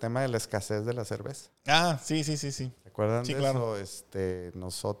del tema de la escasez de la cerveza. Sí. ¿Se acuerdan de claro. eso?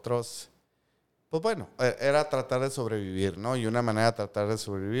 Nosotros, pues bueno, era tratar de sobrevivir, ¿no? Y una manera de tratar de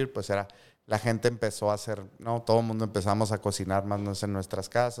sobrevivir, pues era... La gente empezó a hacer, ¿no? Todo el mundo empezamos a cocinar más en nuestras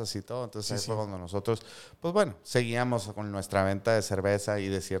casas y todo. Entonces ahí fue cuando nosotros, pues bueno, seguíamos con nuestra venta de cerveza y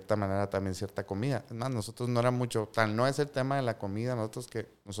de cierta manera también cierta comida. Es más, nosotros no era mucho, no es el tema de la comida,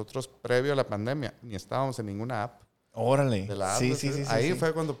 nosotros previo a la pandemia ni estábamos en ninguna app. Órale. De la app, ahí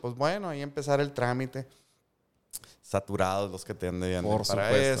fue cuando, pues bueno, ahí empezar el trámite. Saturados los que tendrían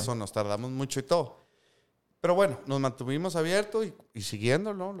para eso, nos tardamos mucho y todo. Pero bueno, nos mantuvimos abiertos y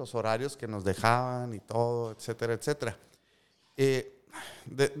siguiéndolo, los horarios que nos dejaban y todo, etcétera, etcétera.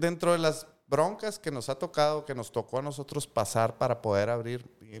 Dentro de las broncas que nos tocó a nosotros pasar para poder abrir,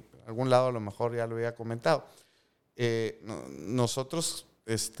 y en algún lado a lo mejor ya lo había comentado, nosotros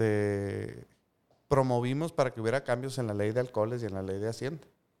promovimos para que hubiera cambios en la ley de alcoholes y en la ley de Hacienda.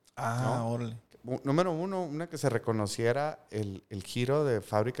 Órale. Número uno, una que se reconociera el giro de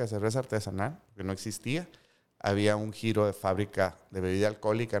fábrica de cerveza artesanal, que no existía. Había un giro de fábrica de bebida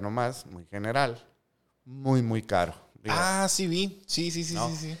alcohólica nomás, muy general, muy, muy caro. Sí vi. Sí.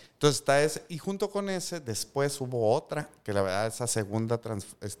 Entonces está ese, y junto con ese, después hubo otra, que la verdad esa segunda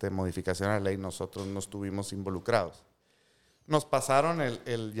modificación a la ley nosotros no estuvimos involucrados. Nos pasaron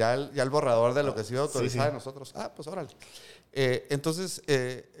ya el borrador de lo que se iba a autorizar de nosotros. Pues órale. Entonces,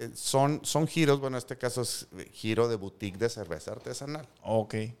 son giros, bueno, en este caso es giro de boutique de cerveza artesanal.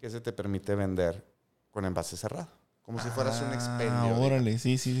 Ok. Que se te permite vender con envase cerrado, como si fueras un expendio. Órale,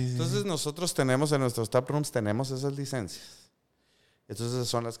 sí. Entonces nosotros tenemos en nuestros taprooms, tenemos esas licencias. Entonces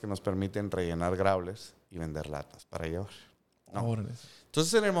son las que nos permiten rellenar growlers y vender latas para llevar. Órale.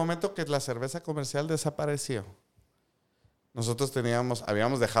 Entonces en el momento que la cerveza comercial desapareció, nosotros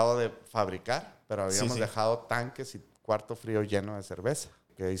habíamos dejado de fabricar, pero habíamos dejado tanques y cuarto frío lleno de cerveza,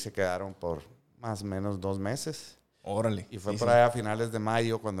 que ahí se quedaron por más o menos 2 meses. Órale. Y fue por ahí a finales de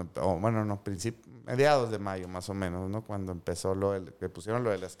mayo, mediados de mayo más o menos, ¿no? Cuando empezó que pusieron lo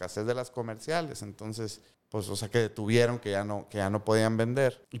de la escasez de las comerciales. Entonces, pues, o sea, que detuvieron, que ya no podían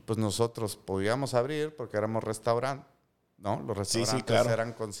vender. Y pues nosotros podíamos abrir porque éramos restaurante, ¿no? Los restaurantes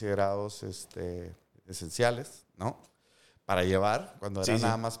eran considerados esenciales, ¿no? Para llevar, cuando era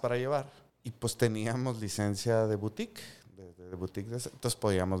nada más para llevar. Y pues teníamos licencia de boutique. De boutique, entonces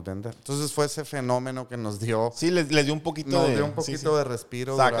podíamos vender. Entonces fue ese fenómeno que nos dio... Sí, les dio un poquito de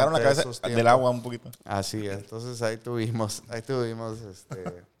respiro. Sacaron la cabeza del agua un poquito. Así es. Entonces ahí tuvimos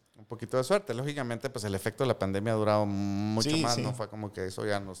un poquito de suerte. Lógicamente, pues el efecto de la pandemia ha durado mucho más, no fue como que eso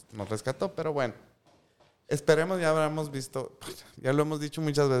ya nos rescató, pero bueno. Esperemos, ya habremos visto, ya lo hemos dicho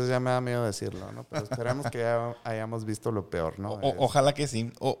muchas veces, ya me da miedo decirlo, ¿no? Pero esperemos que ya hayamos visto lo peor, ¿no? Ojalá que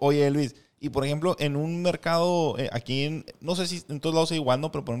sí. Oye, Luis, y por ejemplo, en un mercado aquí, no sé si en todos lados es igual,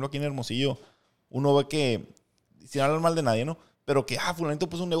 ¿no? Pero por ejemplo aquí en Hermosillo, uno ve que, sin hablar mal de nadie, ¿no? Pero que, fulanito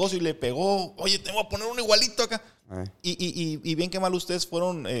puso un negocio y le pegó, oye, tengo que poner uno igualito acá. Y bien que mal ustedes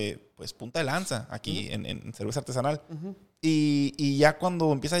fueron, pues, punta de lanza aquí en cerveza artesanal. Y ya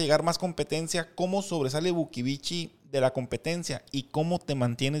cuando empieza a llegar más competencia, ¿cómo sobresale Buquibichi de la competencia? ¿Y cómo te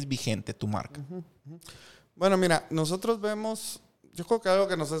mantienes vigente tu marca? Bueno, mira, nosotros vemos, yo creo que algo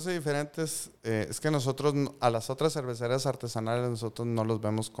que nos hace diferentes es que nosotros, a las otras cervecerías artesanales, nosotros no los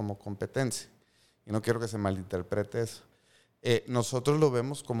vemos como competencia. Y no quiero que se malinterprete eso. Nosotros lo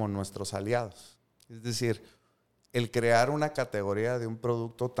vemos como nuestros aliados. Es decir, el crear una categoría de un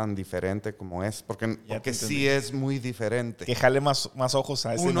producto tan diferente como es, porque sí es muy diferente. Que jale más ojos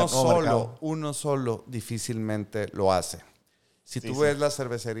a ese mercado. Uno solo difícilmente lo hace. Si tú ves las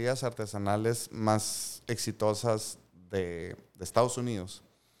cervecerías artesanales más exitosas de Estados Unidos,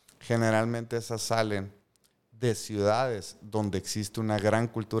 generalmente esas salen de ciudades donde existe una gran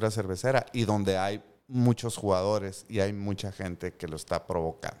cultura cervecera y donde hay muchos jugadores y hay mucha gente que lo está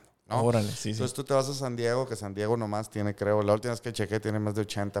provocando, ¿no? Órale, Entonces tú te vas a San Diego, que San Diego nomás tiene, creo, la última vez que chequé, tiene más de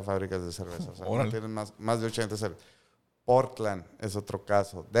 80 fábricas de cerveza. O sea, no tienen más de 80 cervezas. Portland es otro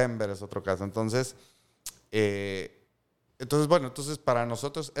caso, Denver es otro caso. Entonces, bueno, para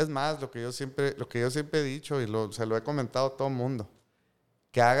nosotros es más lo que yo siempre he dicho y se lo he comentado a todo el mundo.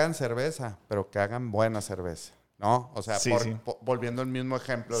 Que hagan cerveza, pero que hagan buena cerveza, ¿no? O sea, volviendo al mismo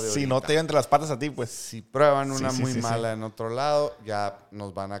ejemplo de ahorita. Si no te llevan entre las patas a ti, pues. Si prueban una muy mala en otro lado, ya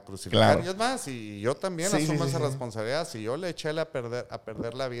nos van a crucificar. Claro. Y es más, y yo también asumo esa responsabilidad. Si yo le eché a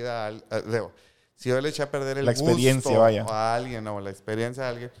perder la vida si yo le eché a perder el gusto a alguien o la experiencia a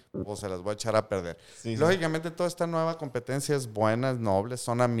alguien, pues se las voy a echar a perder. Lógicamente, toda esta nueva competencia es buena, es noble,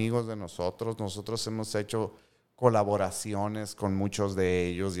 son amigos de nosotros. Nosotros hemos hecho colaboraciones con muchos de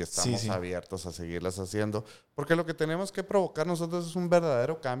ellos y estamos abiertos a seguirlas haciendo, porque lo que tenemos que provocar nosotros es un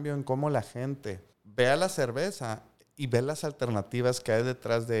verdadero cambio en cómo la gente ve a la cerveza y ve las alternativas que hay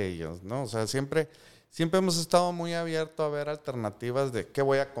detrás de ellos, ¿no? O sea, siempre hemos estado muy abiertos a ver alternativas de qué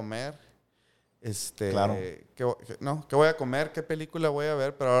voy a comer, qué voy a comer, qué película voy a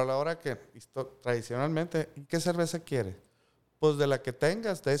ver, pero a la hora que tradicionalmente, ¿qué cerveza quieres? Pues de la que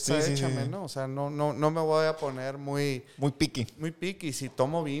tengas, de esa échame, ¿no? O sea, no me voy a poner muy picky. Muy picky. Si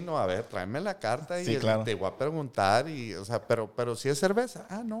tomo vino, a ver, tráeme la carta y te voy a preguntar. O sea, pero si es cerveza,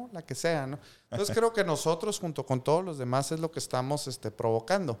 no, la que sea, ¿no? Entonces creo que nosotros, junto con todos los demás, es lo que estamos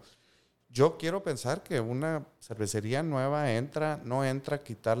provocando. Yo quiero pensar que una cervecería nueva no entra a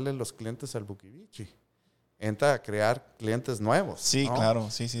quitarle los clientes al Buquibichi. Entra a crear clientes nuevos. Sí, ¿no? Claro,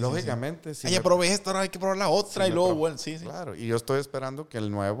 Lógicamente. Sí. Ya probé esto, ahora hay que probar la otra y luego, bueno, Claro, y yo estoy esperando que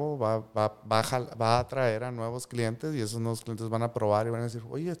el nuevo va a atraer a nuevos clientes y esos nuevos clientes van a probar y van a decir,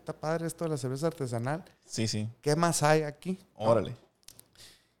 oye, está padre esto de la cerveza artesanal. Sí. ¿Qué más hay aquí? Órale. ¿No?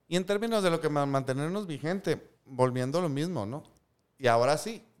 Y en términos de lo que mantenernos vigente, volviendo a lo mismo, ¿no? Y ahora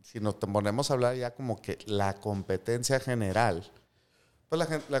sí, si nos ponemos a hablar ya como que la competencia general, pues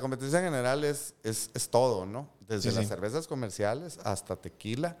la competencia general es todo, ¿no? Desde las cervezas comerciales hasta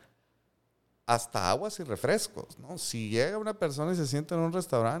tequila, hasta aguas y refrescos, ¿no? Si llega una persona y se sienta en un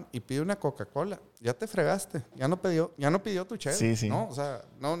restaurante y pide una Coca-Cola, ya te fregaste, ya no pidió tu cheve, ¿no? O sea,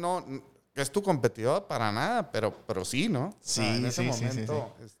 no es tu competidor para nada, pero sí, ¿no?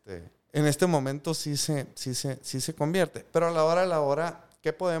 En este momento sí se convierte. Pero a la hora,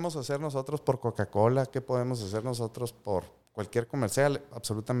 ¿qué podemos hacer nosotros por Coca-Cola? ¿Qué podemos hacer nosotros por cualquier comercial?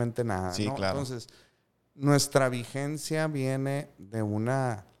 Absolutamente nada, ¿no? Claro. Entonces, nuestra vigencia viene de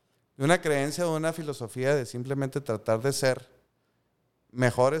una creencia, de una filosofía de simplemente tratar de ser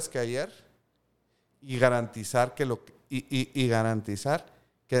mejores que ayer y garantizar que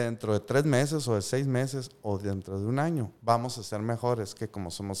dentro de 3 meses o de 6 meses o dentro de un año vamos a ser mejores que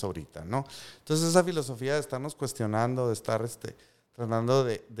como somos ahorita, ¿no? Entonces, esa filosofía de estarnos cuestionando, de estar tratando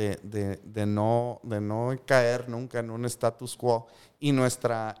de no caer nunca en un status quo y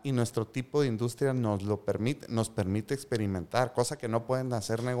nuestro tipo de industria nos permite experimentar, cosa que no pueden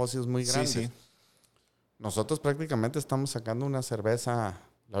hacer negocios muy grandes. Nosotros prácticamente estamos sacando una cerveza,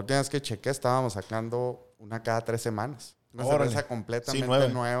 la última vez que chequé estábamos sacando una cada 3 semanas. Una cerveza completamente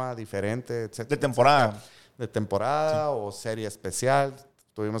nueva, diferente, etc. De temporada. De temporada o serie especial.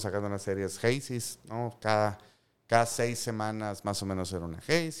 Estuvimos sacando unas series Hazy's, ¿no? Cada 6 semanas más o menos era una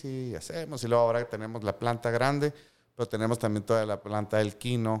Hazy, y hacemos. Y luego ahora tenemos la planta grande, Pero tenemos también toda la planta del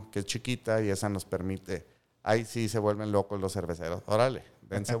quino, que es chiquita, y esa nos permite... Ahí sí se vuelven locos los cerveceros. Órale,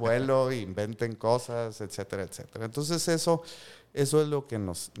 dense vuelo, inventen cosas, etcétera, etcétera. Entonces eso es lo que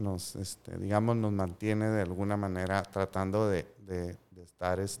nos mantiene de alguna manera tratando de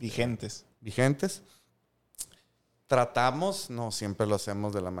estar... Vigentes. Tratamos, no siempre lo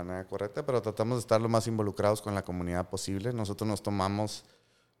hacemos de la manera correcta, pero tratamos de estar lo más involucrados con la comunidad posible. Nosotros nos tomamos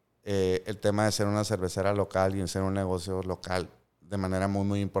el tema de ser una cervecera local y ser un negocio local de manera muy,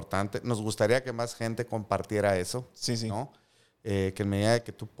 muy importante. Nos gustaría que más gente compartiera eso, ¿no? Que en medida de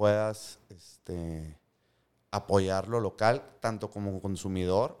que tú puedas apoyar lo local, tanto como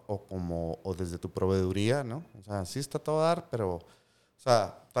consumidor o desde tu proveeduría, ¿no? O sea, sí está todo a dar, pero, o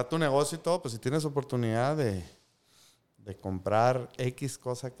sea, está tu negocio y todo, pues si tienes oportunidad de comprar X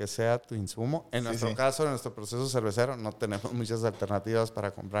cosa que sea tu insumo. En nuestro caso, en nuestro proceso cervecero, no tenemos muchas alternativas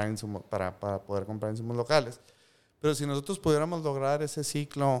para comprar insumos, para poder comprar insumos locales. Pero si nosotros pudiéramos lograr este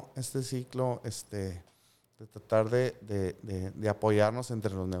ciclo, de tratar de apoyarnos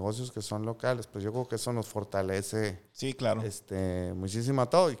entre los negocios que son locales, pues yo creo que eso nos fortalece. Sí, claro. Muchísimo a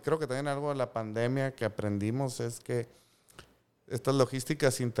todo. Y creo que también algo de la pandemia que aprendimos es que estas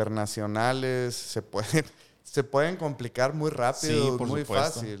logísticas internacionales se pueden complicar muy rápido, muy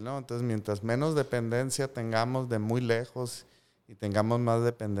fácil, ¿no? Entonces, mientras menos dependencia tengamos de muy lejos y tengamos más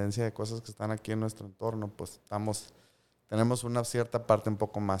dependencia de cosas que están aquí en nuestro entorno, pues tenemos una cierta parte un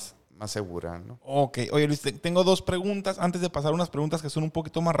poco más segura, ¿no? Ok. Oye, Luis, tengo 2 preguntas antes de pasar a unas preguntas que son un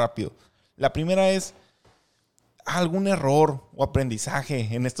poquito más rápido. La primera es, ¿algún error o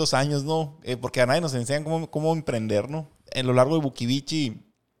aprendizaje en estos años, no? Porque a nadie nos enseñan cómo emprender, ¿no? En lo largo de Buquibichi,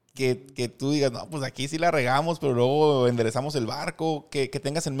 que tú digas, no, pues aquí sí la regamos, pero luego enderezamos el barco, que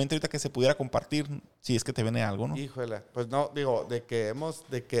tengas en mente ahorita que se pudiera compartir, si es que te viene algo, ¿no? Híjole, pues no, digo, de que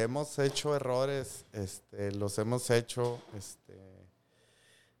hemos hecho errores, los hemos hecho,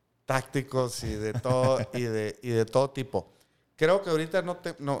 tácticos y de todo, y de todo tipo. Creo que ahorita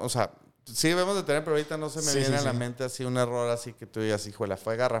o sea, sí debemos de tener, pero ahorita no se me viene a la mente así un error así que tú digas, híjole,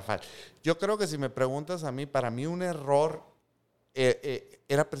 fue garrafal. Yo creo que si me preguntas a mí, para mí un error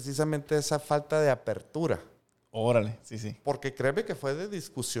era precisamente esa falta de apertura. Órale, sí. Porque créeme que fue de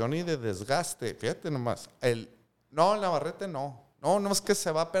discusión y de desgaste. Fíjate nomás. No, en Navarrete no. No, es que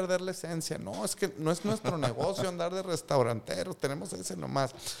se va a perder la esencia. No, es que no es nuestro negocio andar de restauranteros. Tenemos ese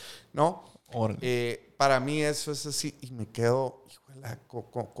nomás. ¿No? Para mí eso es así. Y me quedo, híjole,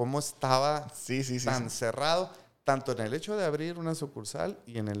 ¿cómo estaba tan cerrado? Tanto en el hecho de abrir una sucursal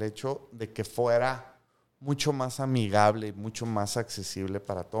y en el hecho de que fuera mucho más amigable y mucho más accesible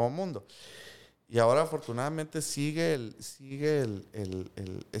para todo el mundo. Y ahora afortunadamente sigue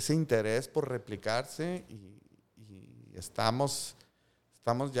ese interés por replicarse y estamos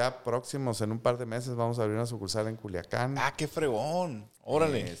ya próximos, en un par de meses vamos a abrir una sucursal en Culiacán. ¡Ah, qué fregón!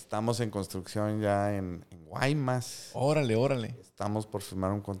 ¡Órale! Estamos en construcción ya en Guaymas. ¡Órale! Estamos por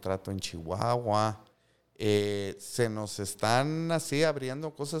firmar un contrato en Chihuahua. Se nos están así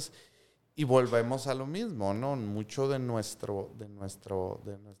abriendo cosas. Y volvemos a lo mismo, ¿no? Mucho de nuestra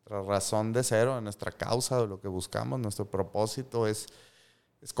razón de ser, de nuestra causa, de lo que buscamos, nuestro propósito es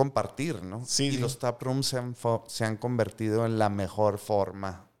compartir, ¿no? Y los taprooms se han convertido en la mejor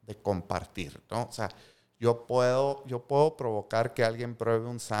forma de compartir, ¿no? O sea, yo puedo provocar que alguien pruebe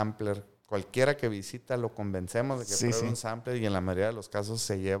un sampler. Cualquiera que visita lo convencemos de que pruebe un sampler y en la mayoría de los casos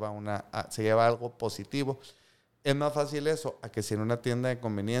se lleva algo positivo. Es más fácil eso a que si en una tienda de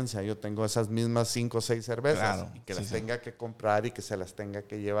conveniencia yo tengo esas mismas 5 o 6 cervezas y que las tenga que comprar y que se las tenga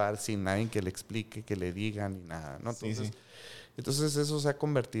que llevar sin nadie que le explique, que le digan ni nada, ¿no? Entonces eso se ha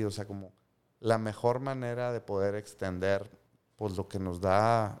convertido, o sea, como la mejor manera de poder extender pues lo que nos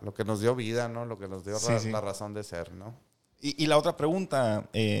dio vida, ¿no? Lo que nos dio la razón de ser, ¿no? Y la otra pregunta,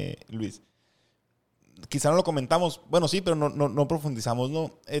 Luis, quizá no lo comentamos, bueno, sí, pero no profundizamos,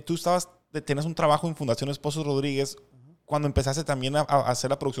 ¿no? Tú tenías un trabajo en Fundación Esposos Rodríguez cuando empezaste también a hacer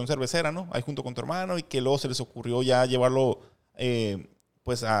la producción cervecera, ¿no? Ahí junto con tu hermano, y que luego se les ocurrió ya llevarlo,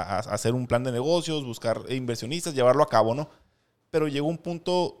 pues a hacer un plan de negocios, buscar inversionistas, llevarlo a cabo, ¿no? Pero llegó un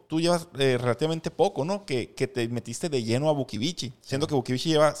punto, tú llevas relativamente poco, ¿no? Que te metiste de lleno a Buquibichi, siendo que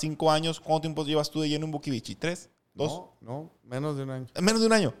Buquibichi lleva 5 años. ¿Cuánto tiempo llevas tú de lleno en Buquibichi? ¿3? ¿2? No, menos de un año. Menos de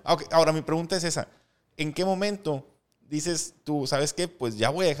un año. Okay. Ahora, mi pregunta es esa. ¿En qué momento dices tú, sabes qué? Pues ya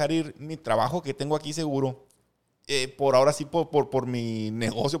voy a dejar ir mi trabajo que tengo aquí seguro, por ahora sí, por mi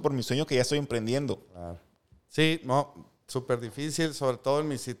negocio, por mi sueño que ya estoy emprendiendo? Claro. Sí, no, súper difícil, sobre todo en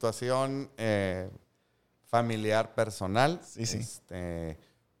mi situación familiar, personal. Sí.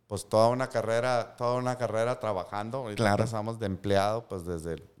 pues toda una carrera trabajando. Ahorita Claro. empezamos de empleado, pues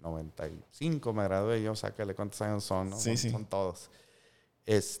desde el 95 me gradué yo, sácale cuántos años son, ¿no? Sí, sí. Son todos.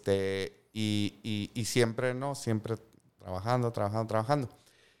 Y siempre, ¿no? Siempre trabajando.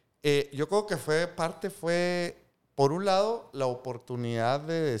 Yo creo que fue, por un lado, la oportunidad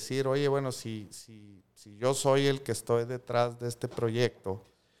de decir, oye, bueno, si yo soy el que estoy detrás de este proyecto,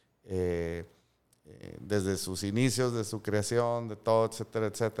 desde sus inicios, de su creación, de todo,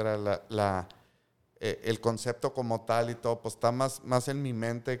 etcétera, el concepto como tal y todo, pues está más en mi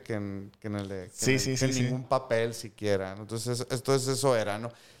mente que en ningún papel siquiera, ¿no? Entonces eso era,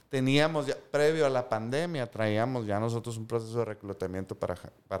 ¿no? Teníamos ya, previo a la pandemia, traíamos ya nosotros un proceso de reclutamiento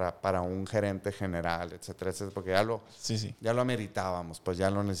para un gerente general, etcétera, porque ya lo ameritábamos, pues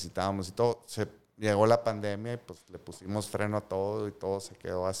ya lo necesitábamos y todo. Llegó la pandemia y pues le pusimos freno a todo y todo se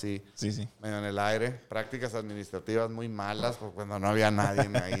quedó así, medio en el aire. Prácticas administrativas muy malas, pues cuando no había nadie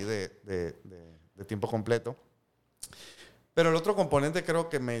ahí de tiempo completo. Pero el otro componente creo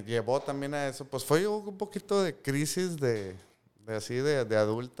que me llevó también a eso, pues fue un poquito de crisis de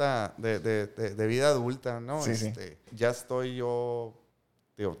adulta, de vida adulta, ¿no? Ya estoy yo,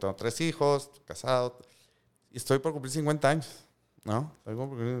 digo, tengo 3 hijos, casado, y estoy por cumplir 50 años, ¿no? El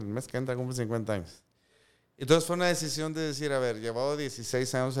mes que entra cumplir 50 años. Entonces fue una decisión de decir, a ver, llevaba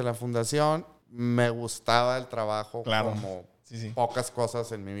 16 años en la fundación, me gustaba el trabajo como pocas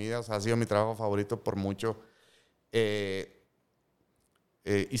cosas en mi vida, o sea, ha sido mi trabajo favorito por mucho.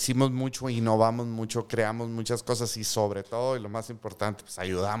 Hicimos mucho, innovamos mucho, creamos muchas cosas y sobre todo, y lo más importante, pues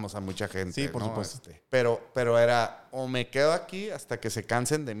ayudamos a mucha gente. Sí, por ¿no? supuesto. Pero era, o me quedo aquí hasta que se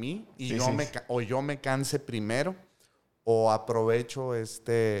cansen de mí y yo me canse primero, o aprovecho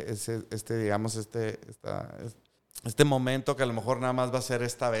este momento que a lo mejor nada más va a ser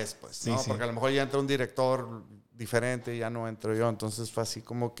esta vez, pues, ¿no? Porque a lo mejor ya entra un director diferente y ya no entro yo. Entonces fue así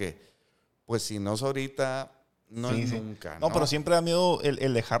como que, pues si no es ahorita, no es nunca, ¿no? No, pero siempre da miedo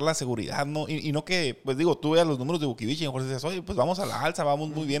el dejar la seguridad, ¿no? Y no que, pues digo, tú veas los números de Buquibichi y a lo mejor dices, oye, pues vamos a la alza, vamos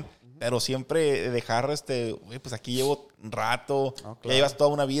muy bien. Pero siempre dejar, oye, pues aquí llevo un rato, ya llevas toda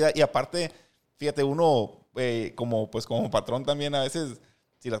una vida. Y aparte, fíjate, uno, como patrón también a veces,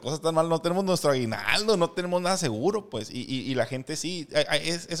 si las cosas están mal, no tenemos nuestro aguinaldo, no tenemos nada seguro, pues. Y la gente sí,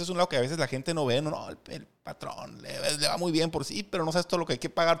 eso es un lado que a veces la gente no ve, no, el patrón le va muy bien por sí, pero no sabes todo lo que hay que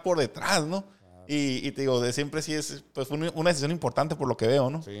pagar por detrás, ¿no? Y te digo, de siempre sí fue una decisión importante por lo que veo,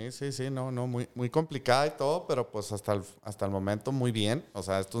 ¿no? Sí, no, muy, muy complicada y todo, pero pues hasta el momento muy bien. O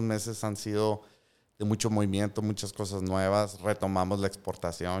sea, estos meses han sido de mucho movimiento, muchas cosas nuevas. Retomamos la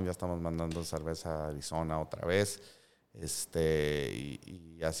exportación, ya estamos mandando cerveza a Arizona otra vez.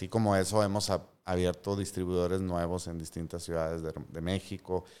 Y así como eso, hemos abierto distribuidores nuevos en distintas ciudades de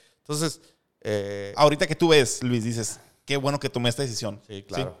México. Entonces... ahorita que tú ves, Luis, dices... Qué bueno que tomé esta decisión. Sí,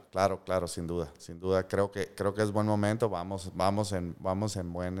 claro, sin duda. Creo que es buen momento. Vamos en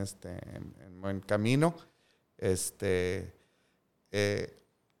buen camino.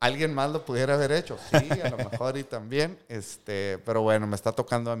 Alguien más lo pudiera haber hecho, sí, a lo mejor y también. Pero bueno, me está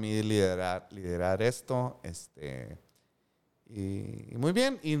tocando a mí liderar esto. Y muy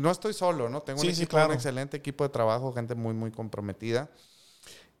bien. Y no estoy solo, ¿no? Tengo un excelente equipo de trabajo, gente muy, muy comprometida.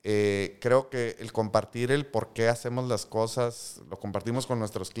 Creo que el compartir el por qué hacemos las cosas, lo compartimos con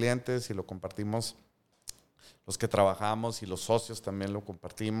nuestros clientes y lo compartimos los que trabajamos y los socios también lo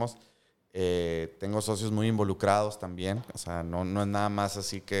compartimos. Tengo socios muy involucrados también, o sea, no es nada más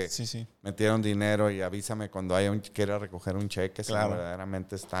así que metieron dinero y avísame cuando quiera recoger un cheque, sino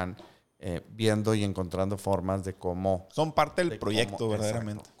verdaderamente están viendo y encontrando formas de cómo... Son parte del proyecto,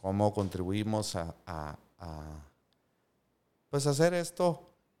 verdaderamente. Exacto, cómo contribuimos pues hacer esto...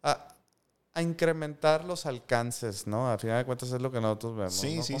 A incrementar los alcances, ¿no? Al final de cuentas es lo que nosotros vemos,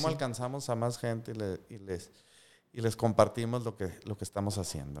 ¿no? Cómo alcanzamos a más gente y les compartimos lo que estamos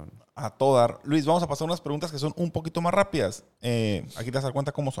haciendo, ¿no? A todo dar. Luis, vamos a pasar unas preguntas que son un poquito más rápidas. Aquí te vas a dar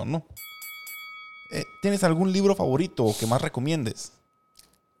cuenta cómo son, ¿no? ¿Tienes algún libro favorito o que más recomiendes?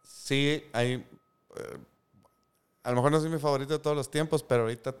 Sí, hay... a lo mejor no soy mi favorito de todos los tiempos, pero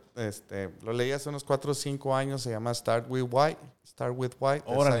ahorita lo leí hace unos 4 o 5 años. Se llama Start with Why.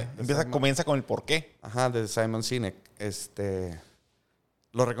 Órale, comienza con el por qué. Ajá, de Simon Sinek.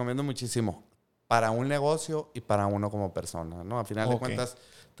 Lo recomiendo muchísimo para un negocio y para uno como persona, ¿no? Al final de cuentas,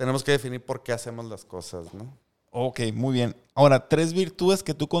 tenemos que definir por qué hacemos las cosas, ¿no? Ok, muy bien. Ahora, 3 virtudes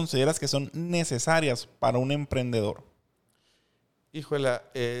que tú consideras que son necesarias para un emprendedor. Híjole,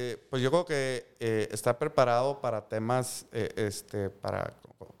 pues yo creo que estar preparado para temas,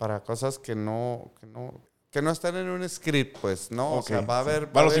 para cosas que no que no están en un script, pues, ¿no? Okay, o sea, va a haber...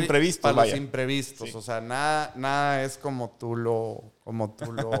 Para los imprevistos, Para vaya. los imprevistos. Sí. O sea, nada es como tú lo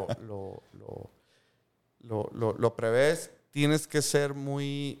prevés. Tienes que ser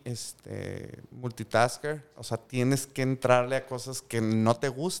muy multitasker. O sea, tienes que entrarle a cosas que no te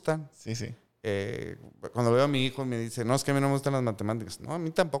gustan. Sí, sí. Cuando veo a mi hijo y me dice, no, es que a mí no me gustan las matemáticas. No, a mí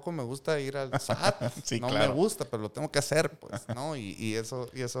tampoco me gusta ir al SAT. Sí, no claro. me gusta, pero lo tengo que hacer, pues, ¿no? Y eso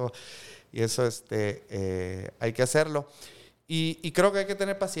hay que hacerlo. Y creo que hay que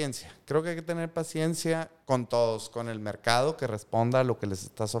tener paciencia. Creo que hay que tener paciencia con todos, con el mercado que responda a lo que les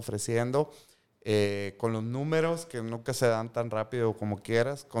estás ofreciendo, con los números que nunca se dan tan rápido como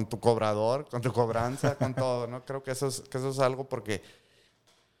quieras, con tu cobrador, con tu cobranza, con todo, ¿no? Creo que eso es algo porque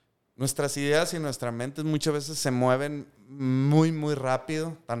nuestras ideas y nuestra mente muchas veces se mueven muy, muy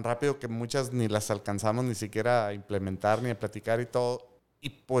rápido, tan rápido que muchas ni las alcanzamos ni siquiera a implementar ni a platicar y todo. Y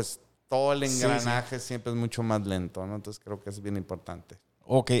pues todo el engranaje siempre es mucho más lento, ¿no? Entonces creo que es bien importante.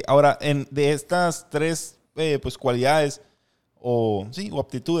 Ok, ahora, de estas 3 pues, cualidades o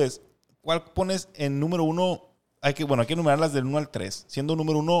aptitudes, ¿cuál pones en número 1? Hay que enumerarlas del 1 al 3, siendo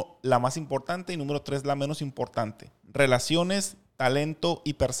número 1 la más importante y número 3 la menos importante. Relaciones, talento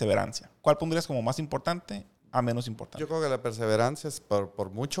y perseverancia. ¿Cuál pondrías como más importante a menos importante? Yo creo que la perseverancia es por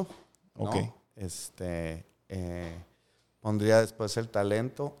mucho, ¿no? Ok. Pondría después el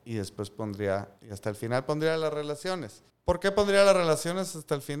talento y después y hasta el final pondría las relaciones. ¿Por qué pondría las relaciones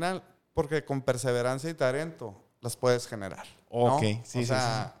hasta el final? Porque con perseverancia y talento las puedes generar, ¿no? Ok, sí.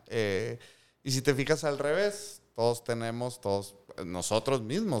 Y si te fijas al revés, nosotros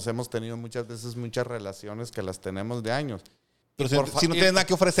mismos hemos tenido muchas veces muchas relaciones que las tenemos de años. Pero si no tienes nada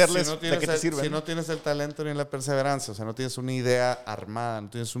que ofrecerles, ¿de qué te sirve? Si no tienes el talento ni la perseverancia, o sea, no tienes una idea armada, no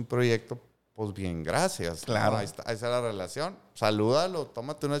tienes un proyecto, pues bien, gracias. Claro. ¿No? Ahí está la relación. Salúdalo,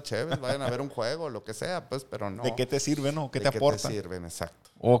 tómate unas cheves, vayan a ver un juego, lo que sea, pues, pero no. ¿De qué te sirven o qué te aportan? ¿De qué te sirven?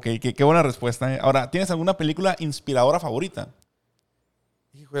 Exacto. Ok, qué buena respuesta. Ahora, ¿tienes alguna película inspiradora favorita?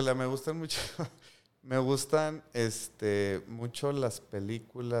 Híjole, me gustan mucho. Me gustan mucho las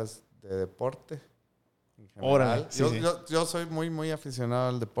películas de deporte. En general. Órale, yo soy muy, muy aficionado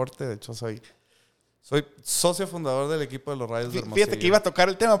al deporte. De hecho, soy socio-fundador del equipo de los Rayos de Hermosillo. Fíjate que iba a tocar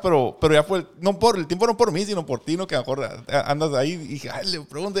el tema, pero ya fue, no por mí, sino por ti, ¿no? Que mejor andas ahí y dije, le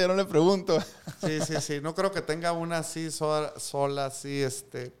pregunto, ya no le pregunto. Sí. No creo que tenga una así sola, así,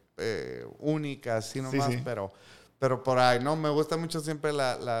 única, así nomás, Sí. Pero por ahí, ¿no? Me gusta mucho siempre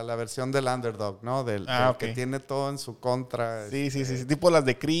la versión del underdog, ¿no? Del okay. que tiene todo en su contra. Sí. Tipo las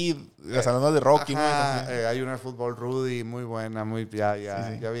de Creed, las almas de Rocky, ajá, ¿no? Hay una de fútbol Rudy, muy buena,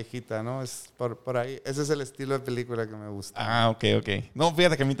 ya viejita, ¿no? Es por ahí. Ese es el estilo de película que me gusta. Ok. No,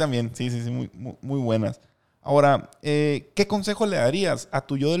 fíjate que a mí también. Sí, muy buenas. Ahora, ¿qué consejo le darías a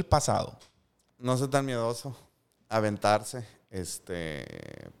tu yo del pasado? No ser tan miedoso. Aventarse.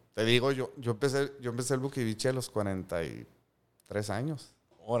 Te digo, yo empecé el Buquibichi a los 43 años.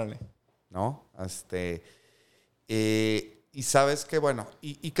 Órale. ¿No? Y sabes que, bueno,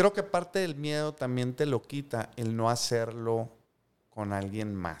 y creo que parte del miedo también te lo quita el no hacerlo con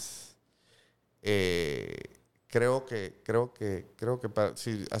alguien más. Creo que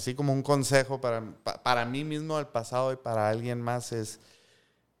así como un consejo para mí mismo del pasado y para alguien más es,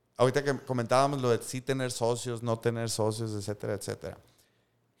 ahorita que comentábamos lo de sí tener socios, no tener socios, etcétera, etcétera.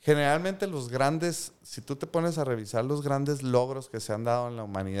 Generalmente si tú te pones a revisar los grandes logros que se han dado en la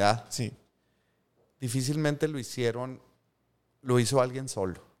humanidad, sí, difícilmente lo hizo alguien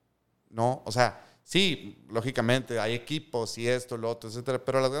solo, ¿no? O sea, sí, lógicamente hay equipos y esto, lo otro, etcétera,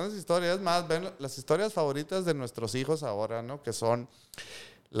 pero las grandes historias, ven las historias favoritas de nuestros hijos ahora, ¿no? Que son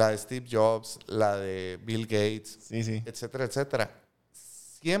la de Steve Jobs, la de Bill Gates, etcétera, etcétera.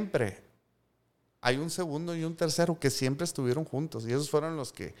 Siempre hay un segundo y un tercero que siempre estuvieron juntos. Y esos fueron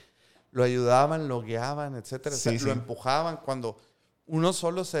los que lo ayudaban, lo guiaban, etcétera. Lo empujaban. Cuando uno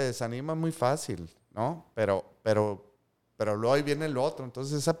solo se desanima muy fácil, ¿no? Pero luego ahí viene el otro.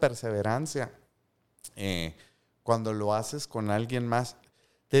 Entonces esa perseverancia, cuando lo haces con alguien más.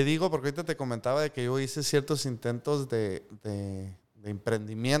 Te digo, porque ahorita te comentaba de que yo hice ciertos intentos de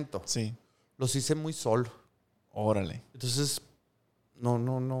emprendimiento. Sí. Los hice muy solo. Órale. Entonces...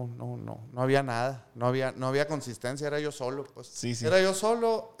 No había nada, no había consistencia, era yo solo, pues. Sí. Era yo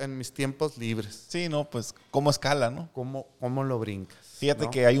solo en mis tiempos libres. Sí, no, pues, ¿cómo escala, no? ¿Cómo lo brincas? Fíjate,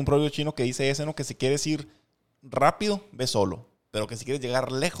 ¿no? Que hay un proverbio chino que dice ¿no? Que si quieres ir rápido, ve solo, pero que si quieres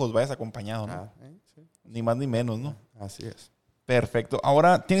llegar lejos, vayas acompañado, ¿no? Sí. Ni más ni menos, ¿no? Así es. Perfecto.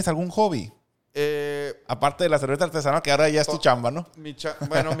 Ahora, ¿tienes algún hobby? Aparte de la cerveza artesanal, que ahora ya es tu chamba, ¿no? Mi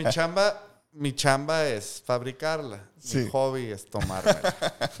chamba... mi chamba es fabricarla. Sí. Mi hobby es tomármela.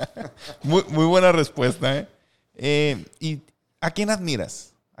 Muy buena respuesta, ¿eh? ¿Y a quién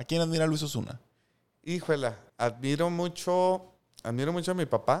admiras? ¿A quién admira Luis Osuna? Híjole, admiro mucho a mi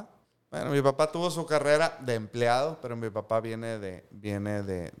papá. Bueno, mi papá tuvo su carrera de empleado, pero mi papá viene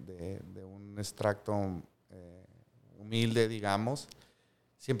de un extracto humilde, digamos.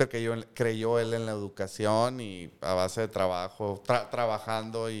 Siempre creyó él en la educación y a base de trabajo,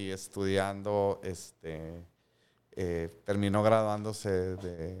 trabajando y estudiando, terminó graduándose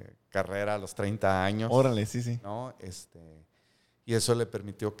de carrera a los 30 años. Órale, sí. ¿No? Y eso le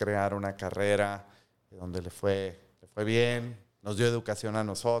permitió crear una carrera donde le fue bien, nos dio educación a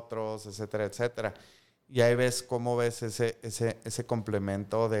nosotros, etcétera, etcétera. Y ahí cómo ves ese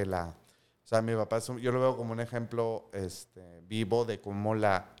complemento de la... O sea, mi papá, yo lo veo como un ejemplo vivo de cómo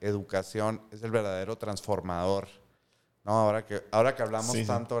la educación es el verdadero transformador, ¿no? Ahora que hablamos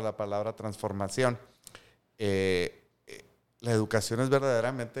tanto de la palabra transformación, la educación es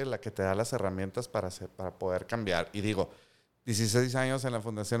verdaderamente la que te da las herramientas para poder cambiar. Y digo, 16 años en la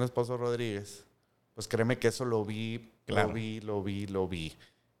Fundación Esposo Rodríguez, pues créeme que eso lo vi, claro. lo vi.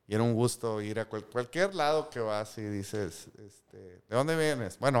 Y era un gusto ir a cualquier lado que vas y dices, ¿de dónde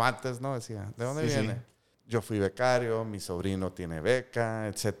vienes? Bueno, antes, ¿no? Decía, ¿de dónde viene? Sí. Yo fui becario, mi sobrino tiene beca,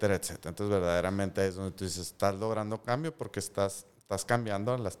 etcétera, etcétera. Entonces, verdaderamente es donde tú dices, estás logrando cambio porque estás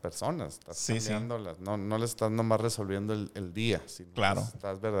cambiando a las personas, estás cambiándolas. No les estás nomás resolviendo el día, sino claro.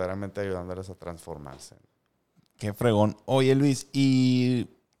 Estás verdaderamente ayudándoles a transformarse. Qué fregón. Oye, Luis, ¿y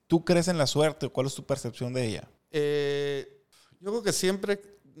tú crees en la suerte o cuál es tu percepción de ella? Yo creo que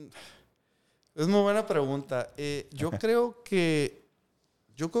siempre... Es muy buena pregunta. Yo creo que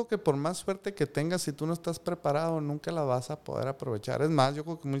por más suerte que tengas, si tú no estás preparado, nunca la vas a poder aprovechar. Es más, yo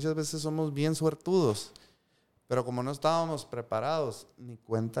creo que muchas veces somos bien suertudos, pero como no estábamos preparados, ni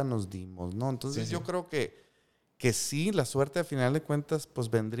cuenta nos dimos, ¿no? Entonces yo creo que sí, la suerte a final de cuentas, pues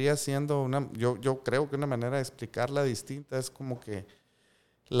vendría siendo yo creo que una manera de explicarla distinta es como que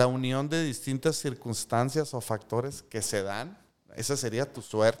la unión de distintas circunstancias o factores que se dan. Esa sería tu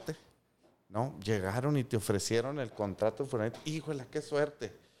suerte, ¿no? Llegaron y te ofrecieron el contrato. Híjole, qué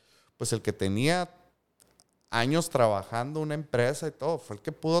suerte. Pues el que tenía años trabajando una empresa y todo, fue el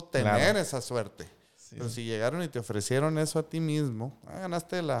que pudo tener esa suerte. Sí. Pero si llegaron y te ofrecieron eso a ti mismo,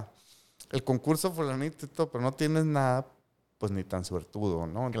 ganaste el concurso fulanito y todo, pero no tienes nada, pues ni tan suertudo,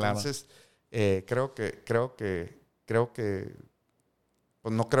 ¿no? Entonces, creo que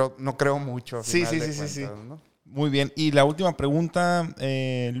pues no creo mucho. Sí. ¿no? Muy bien. Y la última pregunta,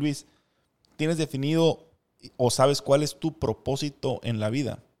 Luis. ¿Tienes definido o sabes cuál es tu propósito en la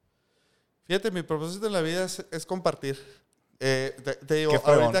vida? Fíjate, mi propósito en la vida es compartir. Te digo,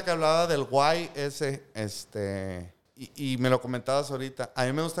 ahorita que hablaba del why y me lo comentabas ahorita. A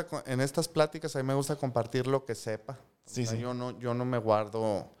mí me gusta, en estas pláticas, a mí me gusta compartir lo que sepa. Sí. Yo no me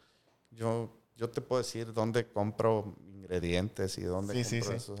guardo... Yo te puedo decir dónde compro ingredientes y dónde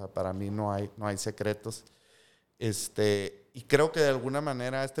compro eso. O sea, para mí no hay secretos. Y creo que de alguna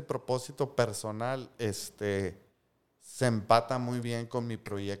manera este propósito personal se empata muy bien con mi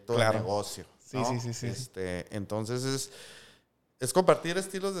proyecto de negocio, ¿no? Sí. Entonces es compartir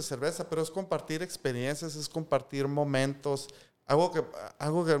estilos de cerveza, pero es compartir experiencias, es compartir momentos. Algo que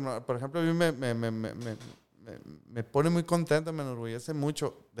por ejemplo, a mí me pone muy contento, me enorgullece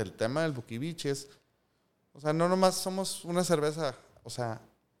mucho del tema del Buquibichi. O sea, no nomás somos una cerveza, o sea,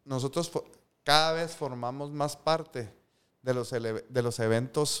 nosotros cada vez formamos más parte de los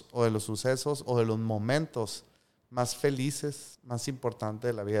eventos o de los sucesos o de los momentos más felices, más importantes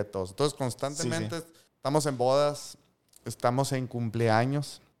de la vida de todos. Entonces, constantemente estamos en bodas, estamos en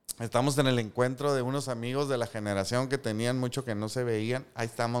cumpleaños, estamos en el encuentro de unos amigos de la generación que tenían mucho que no se veían. Ahí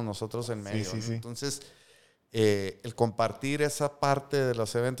estamos nosotros en medio. Sí. Entonces, el compartir esa parte de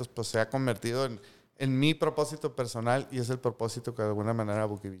los eventos pues se ha convertido en mi propósito personal y es el propósito que de alguna manera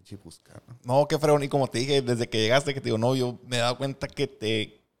Buquibichi busca, No, qué fregón. Y como te dije desde que llegaste, que te digo, no, yo me he dado cuenta que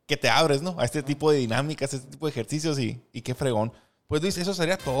te abres, ¿no? A este tipo de dinámicas, a este tipo de ejercicios y qué fregón. Pues Luis, eso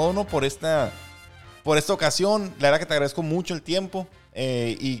sería todo, ¿no? Por esta ocasión. La verdad que te agradezco mucho el tiempo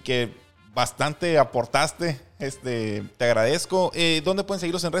y que bastante aportaste. Te agradezco. ¿Dónde pueden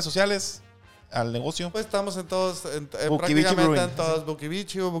seguirlos en redes sociales? Al negocio. Pues estamos en todos, prácticamente Brewing. En todos,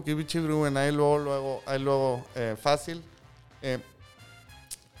 Buquibichi o Buquibichi Brewing, ahí luego fácil.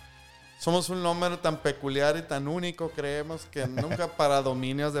 Somos un número tan peculiar y tan único, creemos que nunca para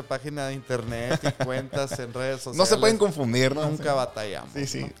dominios de página de internet y cuentas en redes sociales. No se pueden confundir, ¿no? Nunca batallamos.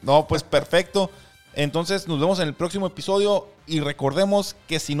 Sí. No, pues perfecto. Entonces nos vemos en el próximo episodio y recordemos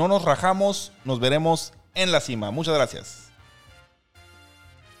que si no nos rajamos, nos veremos en la cima. Muchas gracias.